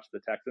actually watched the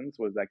Texans,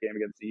 was that game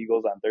against the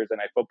Eagles on Thursday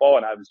Night Football.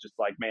 And I was just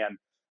like, man,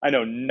 I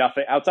know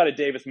nothing outside of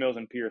Davis Mills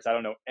and Pierce. I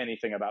don't know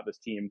anything about this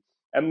team.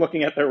 And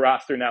looking at their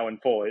roster now in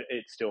full,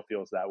 it still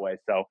feels that way.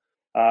 So,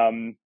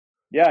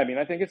 yeah, I mean,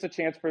 I think it's a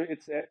chance for,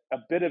 it's a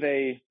bit of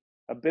a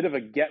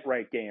get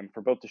right game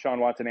for both Deshaun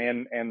Watson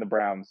and the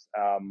Browns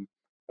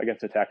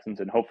against the Texans.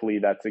 And hopefully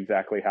that's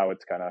exactly how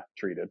it's kind of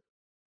treated.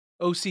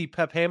 OC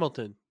Pep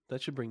Hamilton.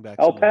 That should bring back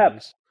Oh, some Pep.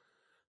 memories.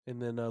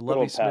 And then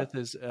Lovey Smith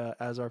Pep. is,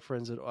 as our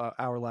friends at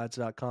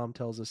ourlads.com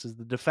tells us, is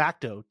the de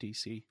facto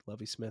DC,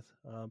 Lovey Smith.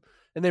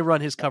 And they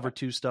run his cover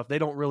 2 stuff. They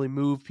don't really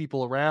move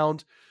people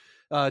around.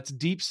 It's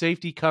deep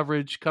safety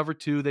coverage, cover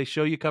 2. They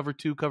show you cover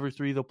 2, cover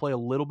 3. They'll play a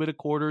little bit of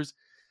quarters.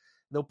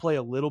 They'll play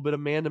a little bit of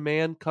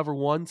man-to-man, cover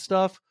 1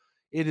 stuff.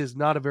 It is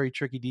not a very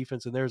tricky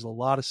defense, and there's a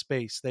lot of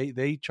space.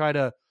 They try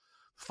to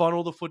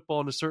funnel the football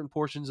into certain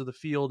portions of the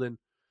field, and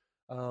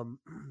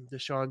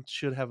Deshaun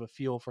should have a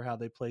feel for how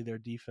they play their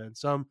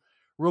defense.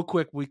 Real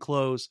quick, we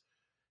close.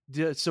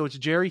 So it's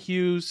Jerry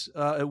Hughes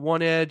at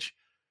one edge,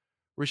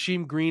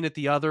 Rasheem Green at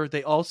the other.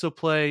 They also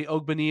play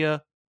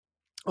Ogbonnia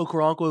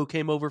Okoronkwo, who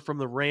came over from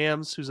the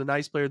Rams, who's a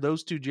nice player.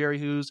 Those two, Jerry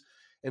Hughes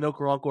and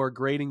Okoronkwo, are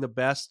grading the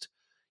best.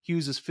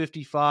 Hughes is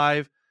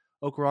 55.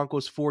 Okoronkwo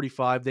is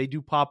 45. They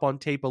do pop on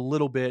tape a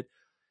little bit.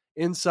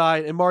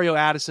 Inside, and Mario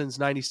Addison's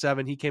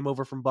 97. He came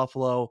over from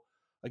Buffalo.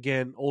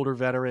 Again, older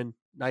veteran,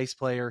 nice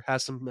player,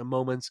 has some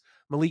moments.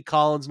 Malik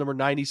Collins, number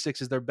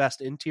 96, is their best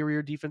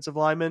interior defensive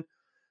lineman.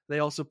 They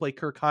also play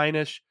Kirk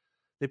Heinisch.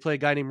 They play a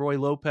guy named Roy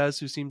Lopez,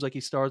 who seems like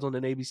he stars on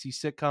an ABC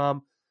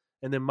sitcom.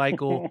 And then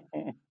Michael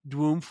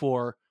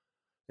Dwumfor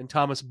and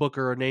Thomas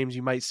Booker are names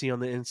you might see on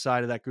the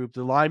inside of that group.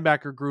 The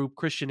linebacker group,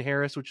 Christian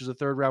Harris, which is a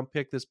third-round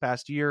pick this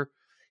past year.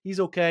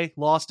 He's okay,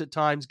 lost at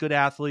times, good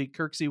athlete.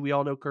 Kirksey, we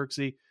all know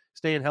Kirksey,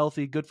 staying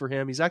healthy, good for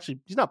him. He's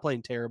not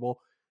playing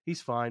terrible.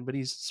 He's fine, but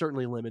he's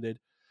certainly limited.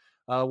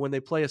 When they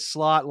play a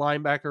slot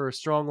linebacker or a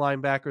strong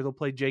linebacker, they'll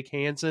play Jake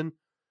Hansen.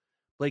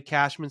 Blake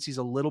Cashman sees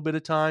a little bit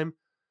of time.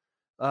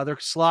 Their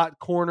slot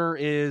corner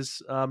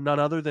is none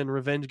other than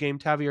revenge game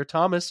Tavier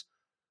Thomas.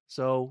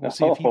 So we'll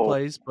see if he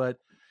plays, but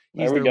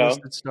he's their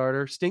listed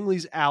starter.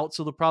 Stingley's out,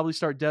 so they'll probably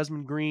start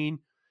Desmond Green.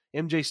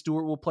 MJ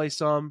Stewart will play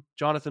some.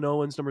 Jonathan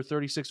Owens, number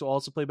 36, will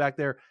also play back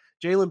there.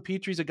 Jalen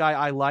Petry's a guy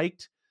I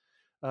liked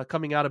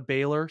coming out of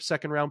Baylor,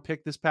 second-round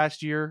pick this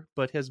past year,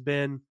 but has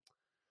been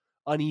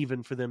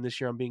uneven for them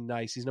this year. I'm being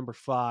nice. He's number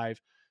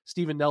 5.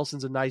 Steven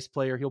Nelson's a nice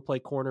player. He'll play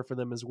corner for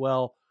them as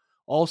well.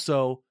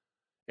 Also,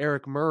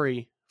 Eric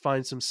Murray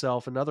finds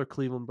himself, another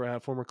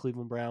former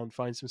Cleveland Brown,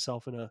 finds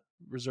himself in a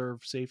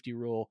reserve safety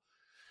role.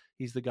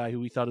 He's the guy who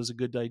we thought was a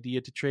good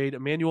idea to trade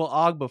Emmanuel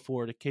Ogbah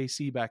for to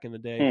KC back in the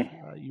day.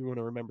 You want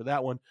to remember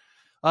that one.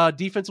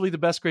 Defensively, the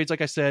best grades,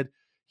 like I said,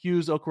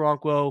 Hughes,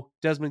 Okoronkwo,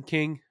 Desmond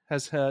King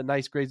has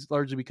nice grades,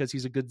 largely because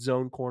he's a good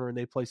zone corner and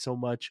they play so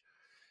much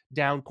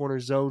down corner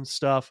zone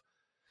stuff.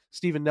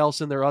 Steven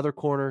Nelson, their other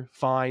corner,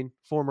 fine.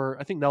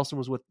 I think Nelson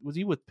was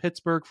he with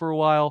Pittsburgh for a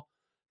while?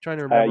 I'm trying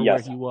to remember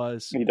yes. where he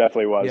was. He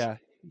definitely was. Yeah,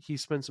 he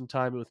spent some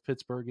time with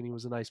Pittsburgh and he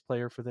was a nice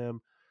player for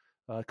them.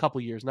 A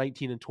couple years,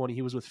 19 and 20.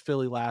 He was with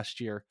Philly last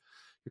year.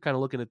 You're kind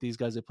of looking at these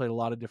guys. They played a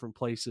lot of different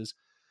places.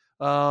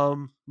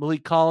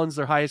 Malik Collins,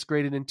 their highest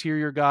graded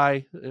interior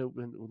guy.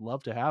 Would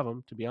love to have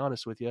him, to be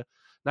honest with you.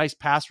 Nice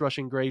pass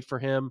rushing grade for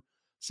him,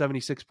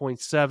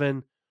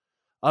 76.7.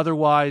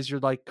 Otherwise, you're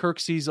like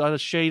Kirksey's on a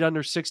shade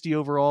under 60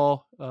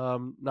 overall,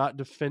 not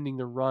defending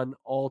the run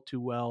all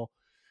too well,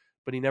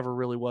 but he never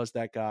really was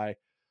that guy.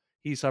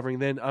 He's hovering.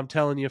 Then I'm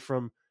telling you,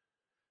 from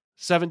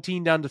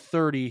 17 down to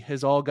 30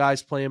 is all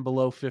guys playing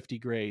below 50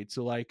 grade.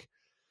 So like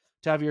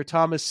Tavier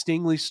Thomas,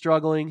 Stingley's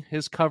struggling.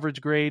 His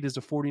coverage grade is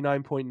a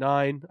 49.9.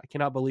 I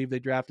cannot believe they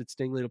drafted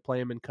Stingley to play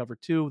him in cover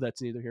 2.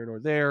 That's neither here nor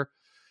there.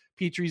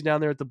 Petry's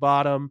down there at the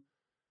bottom.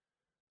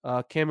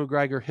 Cam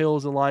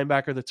McGregor-Hill's a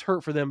linebacker that's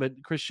hurt for them,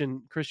 but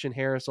Christian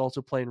Harris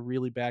also playing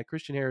really bad.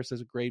 Christian Harris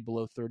has a grade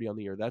below 30 on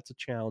the year. That's a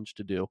challenge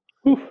to do.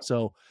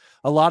 So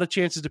a lot of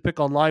chances to pick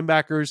on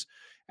linebackers,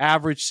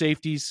 average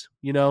safeties,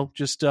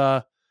 just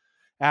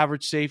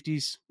average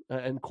safeties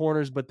and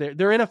corners, but they're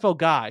NFL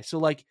guys. So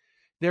like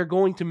they're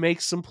going to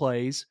make some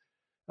plays.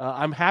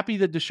 I'm happy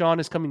that Deshaun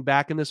is coming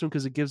back in this one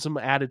because it gives them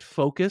added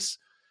focus,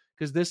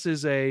 because this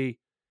is the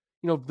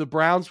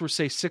Browns were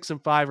say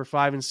 6-5 or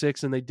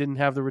 5-6 and they didn't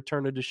have the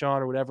return of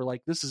Deshaun or whatever.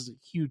 Like this is a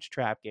huge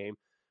trap game,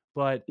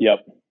 but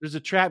there's a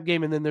trap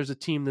game. And then there's a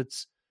team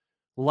that's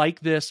like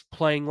this,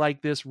 playing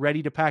like this,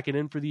 ready to pack it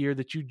in for the year,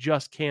 that you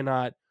just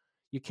cannot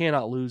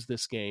lose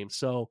this game.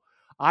 So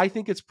I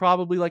think it's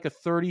probably like a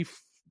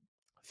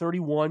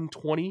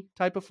 31-20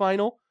 type of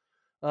final.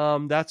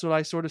 That's what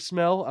I sort of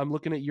smell. I'm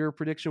looking at your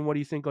prediction. What do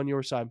you think on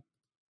your side?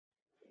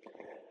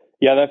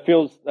 Yeah, that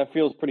feels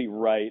pretty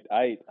right.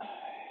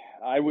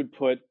 I would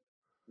put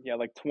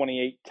like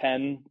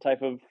 28-10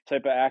 type of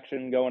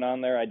action going on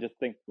there. I just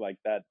think like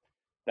that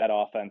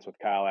offense with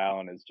Kyle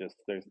Allen is just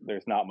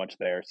there's not much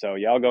there. So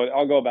yeah, I'll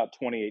go about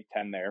 28-10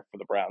 there for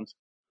the Browns.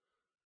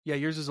 Yeah,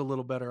 yours is a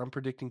little better. I'm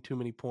predicting too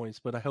many points,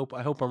 but I hope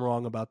I'm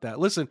wrong about that.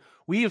 Listen,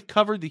 we have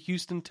covered the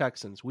Houston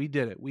Texans. We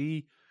did it.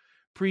 We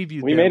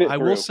previewed We them. made it I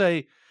through. will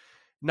say,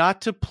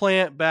 not to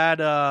plant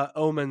bad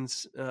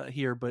omens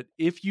here, but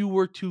if you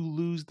were to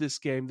lose this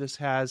game, this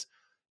has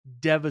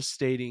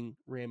devastating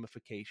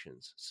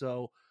ramifications.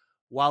 So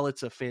while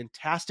it's a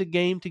fantastic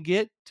game to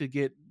get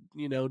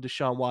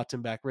Deshaun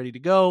Watson back ready to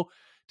go,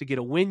 to get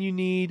a win you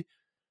need,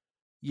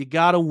 you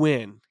got to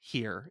win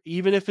here.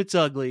 Even if it's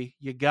ugly,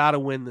 you got to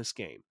win this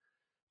game.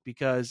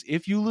 Because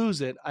if you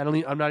lose it, I'm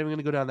not even going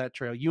to go down that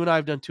trail. You and I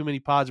have done too many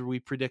pods where we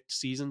predict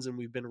seasons and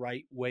we've been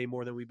right way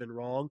more than we've been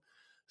wrong.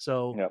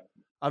 So Yep.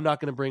 I'm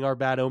not going to bring our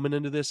bad omen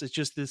into this. It's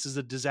just this is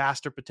a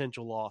disaster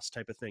potential loss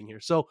type of thing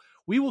here. So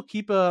we will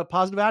keep a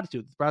positive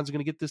attitude. The Browns are going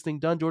to get this thing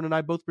done. Jordan and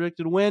I both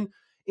predicted a win.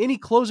 Any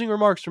closing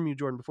remarks from you,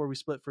 Jordan, before we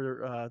split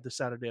for the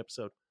Saturday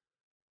episode?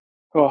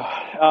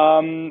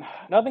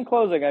 Nothing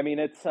closing. I mean,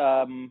 it's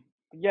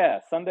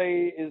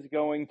Sunday is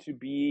going to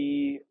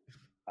be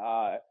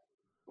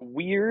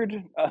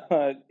weird,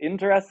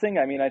 interesting.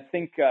 I mean, I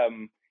think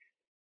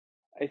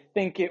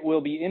it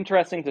will be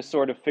interesting to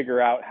sort of figure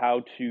out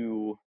how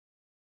to,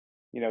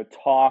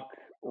 talk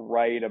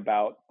right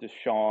about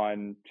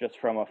Deshaun just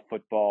from a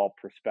football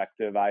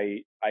perspective.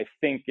 I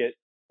think it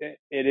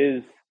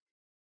is.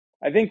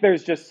 I think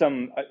there's just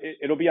some.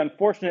 It'll be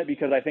unfortunate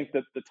because I think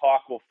that the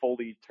talk will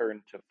fully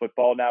turn to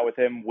football now with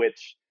him,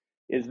 which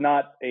is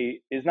not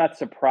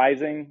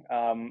surprising.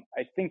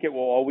 I think it will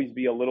always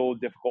be a little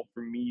difficult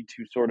for me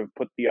to sort of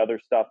put the other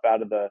stuff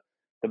out of the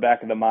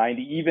back of the mind,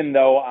 even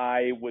though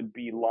I would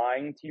be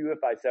lying to you if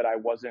I said I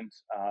wasn't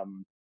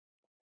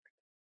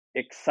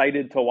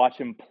excited to watch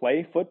him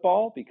play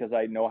football because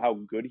I know how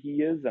good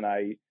he is, and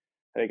I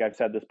think I've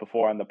said this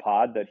before on the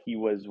pod that he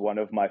was one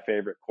of my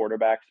favorite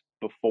quarterbacks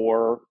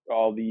before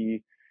all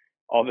the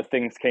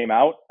things came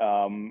out.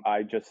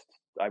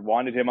 I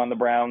wanted him on the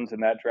Browns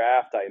in that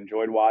draft. I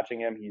enjoyed watching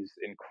him. He's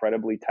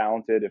incredibly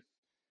talented.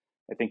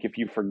 I think if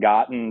you've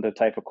forgotten the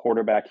type of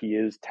quarterback he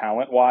is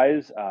talent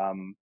wise, I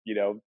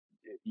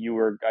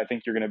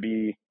think you're going to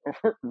be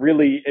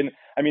really in.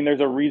 I mean,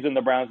 there's a reason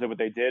the Browns did what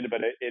they did,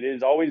 but it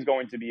is always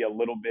going to be a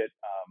little bit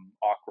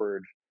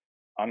awkward,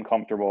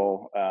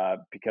 uncomfortable,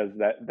 because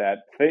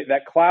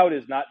that cloud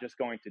is not just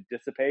going to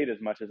dissipate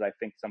as much as I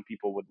think some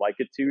people would like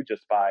it to,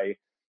 just by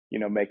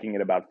making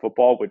it about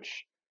football,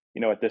 which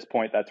at this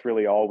point that's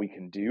really all we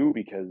can do,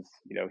 because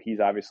he's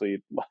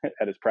obviously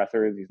at his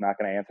pressers, he's not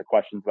going to answer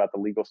questions about the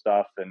legal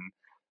stuff,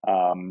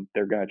 and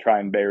they're going to try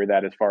and bury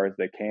that as far as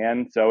they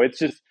can. So it's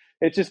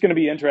just going to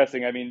be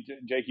interesting. I mean,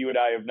 Jake, you and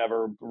I have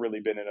never really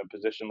been in a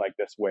position like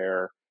this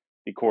where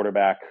the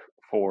quarterback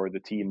for the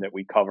team that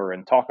we cover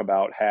and talk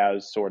about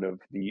has sort of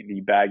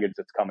the baggage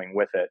that's coming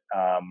with it.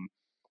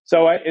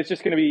 So it's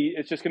just going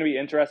to be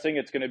interesting.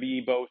 It's going to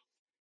be both,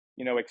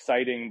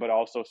 exciting, but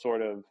also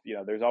sort of,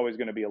 there's always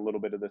going to be a little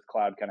bit of this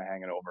cloud kind of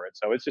hanging over it.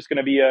 So it's just going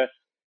to be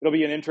it'll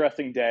be an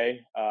interesting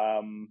day.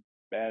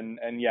 But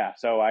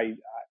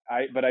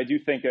I do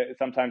think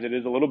sometimes it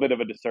is a little bit of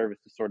a disservice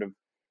to sort of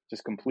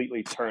just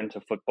completely turn to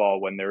football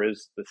when there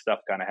is the stuff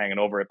kind of hanging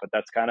over it. But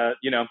that's kind of,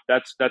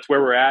 that's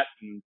where we're at,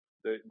 and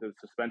the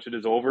suspension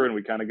is over, and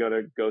we kind of got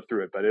to go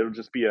through it. But it'll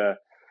just be a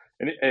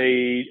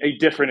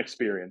different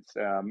experience.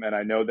 And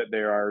I know that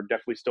there are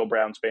definitely still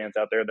Browns fans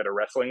out there that are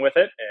wrestling with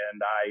it.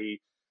 And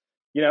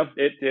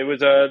it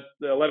was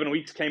 11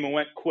 weeks came and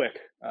went quick,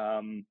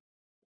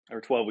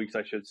 or 12 weeks,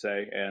 I should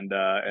say. And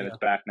It's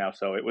back now.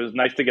 So it was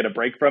nice to get a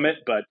break from it,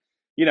 but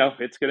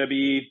it's going to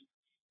be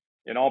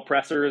in all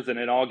pressers and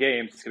in all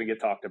games, it's going to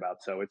get talked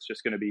about. So it's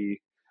going to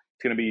be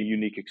a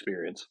unique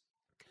experience.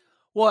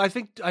 Well, I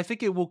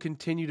think it will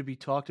continue to be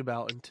talked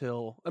about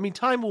until,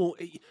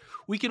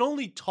 we can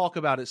only talk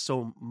about it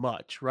so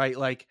much, right?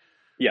 Like,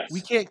 yes,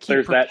 we can't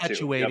keep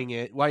perpetuating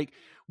it. Like,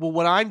 well,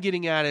 what I'm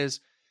getting at is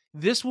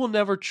this will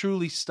never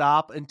truly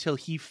stop until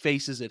he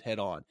faces it head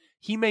on.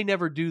 He may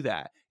never do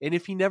that. And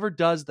if he never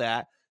does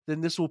that,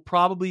 then this will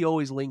probably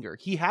always linger.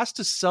 He has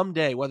to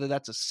someday, whether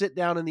that's a sit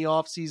down in the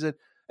off season,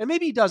 and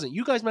maybe he doesn't.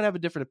 You guys might have a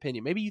different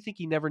opinion. Maybe you think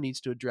he never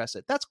needs to address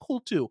it. That's cool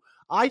too.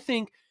 I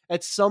think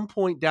at some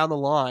point down the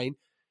line,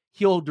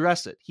 he'll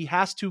address it. He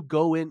has to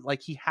go in, I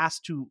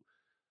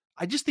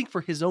just think for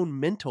his own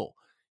mental,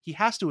 he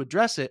has to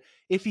address it.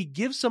 If he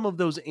gives some of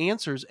those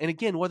answers, and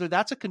again, whether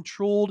that's a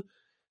controlled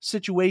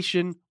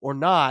situation or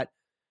not,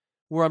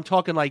 where I'm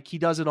talking like he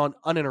does it on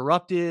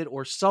uninterrupted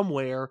or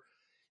somewhere,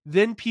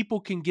 then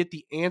people can get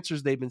the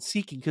answers they've been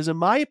seeking. Because in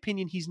my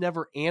opinion, he's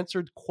never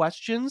answered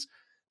questions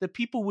that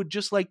people would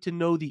just like to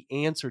know the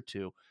answer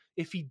to.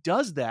 If he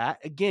does that,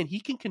 again, he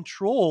can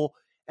control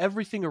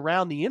everything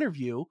around the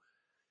interview,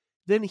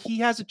 then he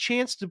has a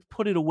chance to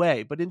put it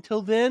away. But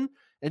until then,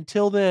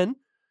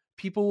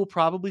 people will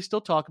probably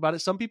still talk about it.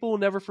 Some people will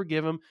never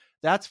forgive him.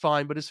 That's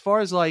fine. But as far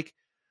as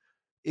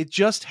it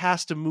just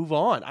has to move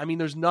on. I mean,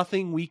 there's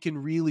nothing we can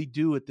really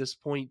do at this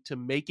point to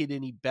make it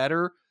any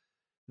better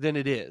than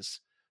it is.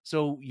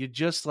 So you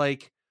just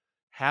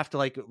have to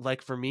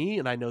like for me,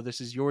 and I know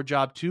this is your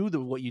job too,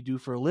 what you do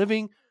for a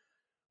living,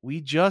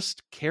 we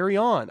just carry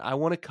on. I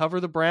want to cover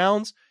the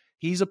Browns.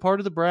 He's a part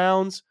of the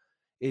Browns.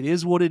 It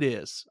is what it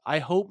is.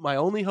 My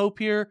only hope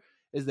here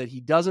is that he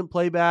doesn't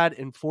play bad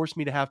and force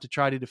me to have to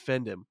try to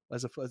defend him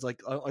as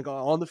like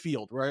on the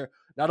field, where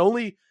not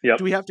only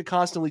do we have to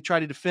constantly try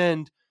to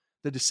defend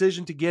the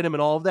decision to get him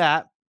and all of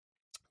that,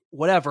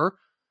 whatever,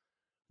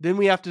 then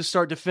we have to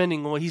start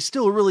defending. Well, he's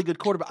still a really good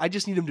quarterback. I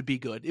just need him to be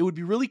good. It would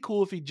be really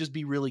cool if he'd just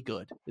be really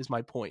good, is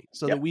my point.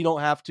 So that we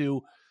don't have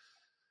to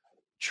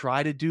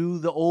try to do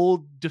the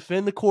old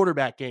defend the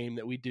quarterback game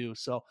that we do.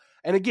 So,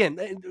 and again,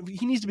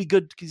 he needs to be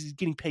good because he's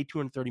getting paid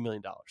 $230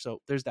 million.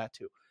 So there's that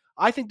too.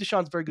 I think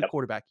Deshaun's a very good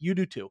quarterback. You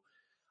do too.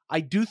 I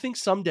do think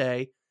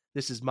someday,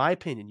 this is my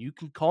opinion, you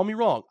can call me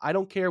wrong. I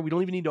don't care. We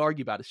don't even need to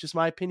argue about it. It's just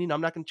my opinion.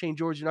 I'm not going to change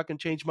yours. You're not going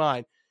to change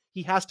mine.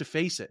 He has to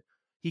face it.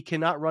 He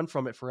cannot run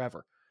from it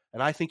forever.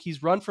 And I think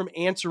he's run from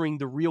answering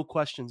the real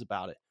questions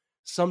about it.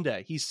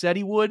 Someday. He said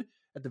he would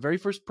at the very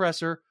first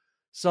presser.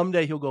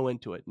 Someday he'll go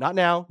into it. Not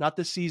now, not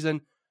this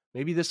season,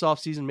 maybe this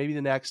offseason, maybe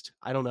the next.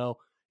 I don't know.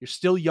 You're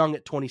still young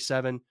at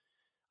 27,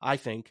 I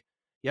think.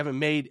 You haven't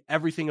made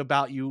everything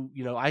about you.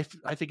 You know, I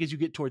think as you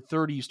get toward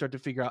 30, you start to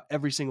figure out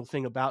every single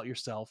thing about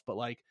yourself. But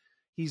like,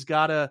 he's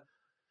got to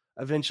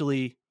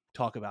eventually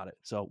talk about it.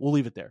 So we'll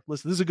leave it there.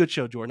 Listen, this is a good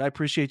show, Jordan. I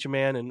appreciate you,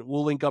 man. And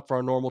we'll link up for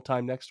our normal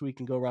time next week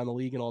and go around the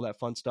league and all that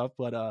fun stuff.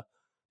 But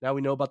now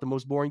we know about the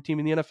most boring team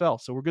in the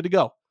NFL. So we're good to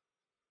go.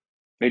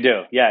 We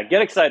do. Yeah.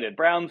 Get excited.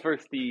 Browns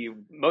versus the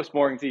most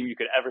boring team you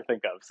could ever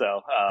think of.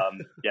 So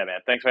yeah, man,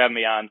 thanks for having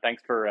me on.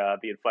 Thanks for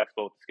being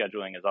flexible with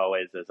scheduling as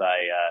always, as I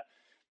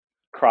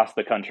cross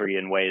the country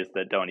in ways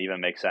that don't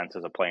even make sense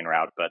as a plane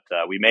route. But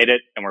we made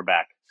it and we're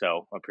back.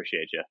 So I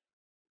appreciate you.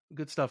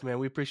 Good stuff, man.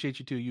 We appreciate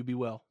you too. You be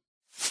well.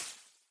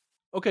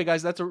 Okay,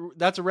 guys, that's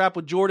a wrap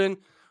with Jordan.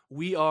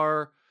 We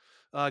are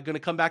going to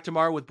come back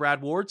tomorrow with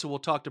Brad Ward. So we'll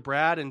talk to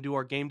Brad and do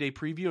our game day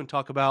preview and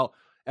talk about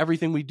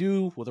everything we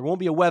do. Well, there won't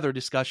be a weather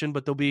discussion,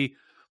 but there'll be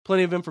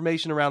plenty of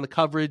information around the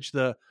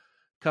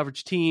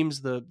coverage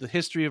teams, the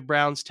history of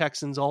Browns,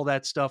 Texans, all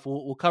that stuff.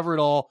 We'll cover it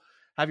all.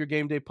 Have your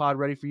game day pod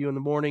ready for you in the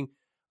morning.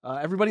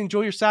 Everybody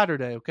enjoy your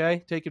Saturday,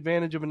 okay? Take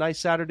advantage of a nice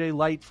Saturday,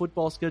 light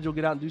football schedule.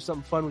 Get out and do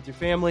something fun with your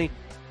family.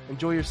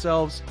 Enjoy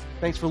yourselves.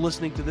 Thanks for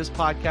listening to this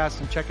podcast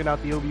and checking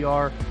out the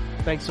OBR.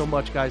 Thanks so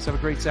much, guys. Have a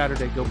great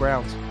Saturday. Go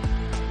Browns.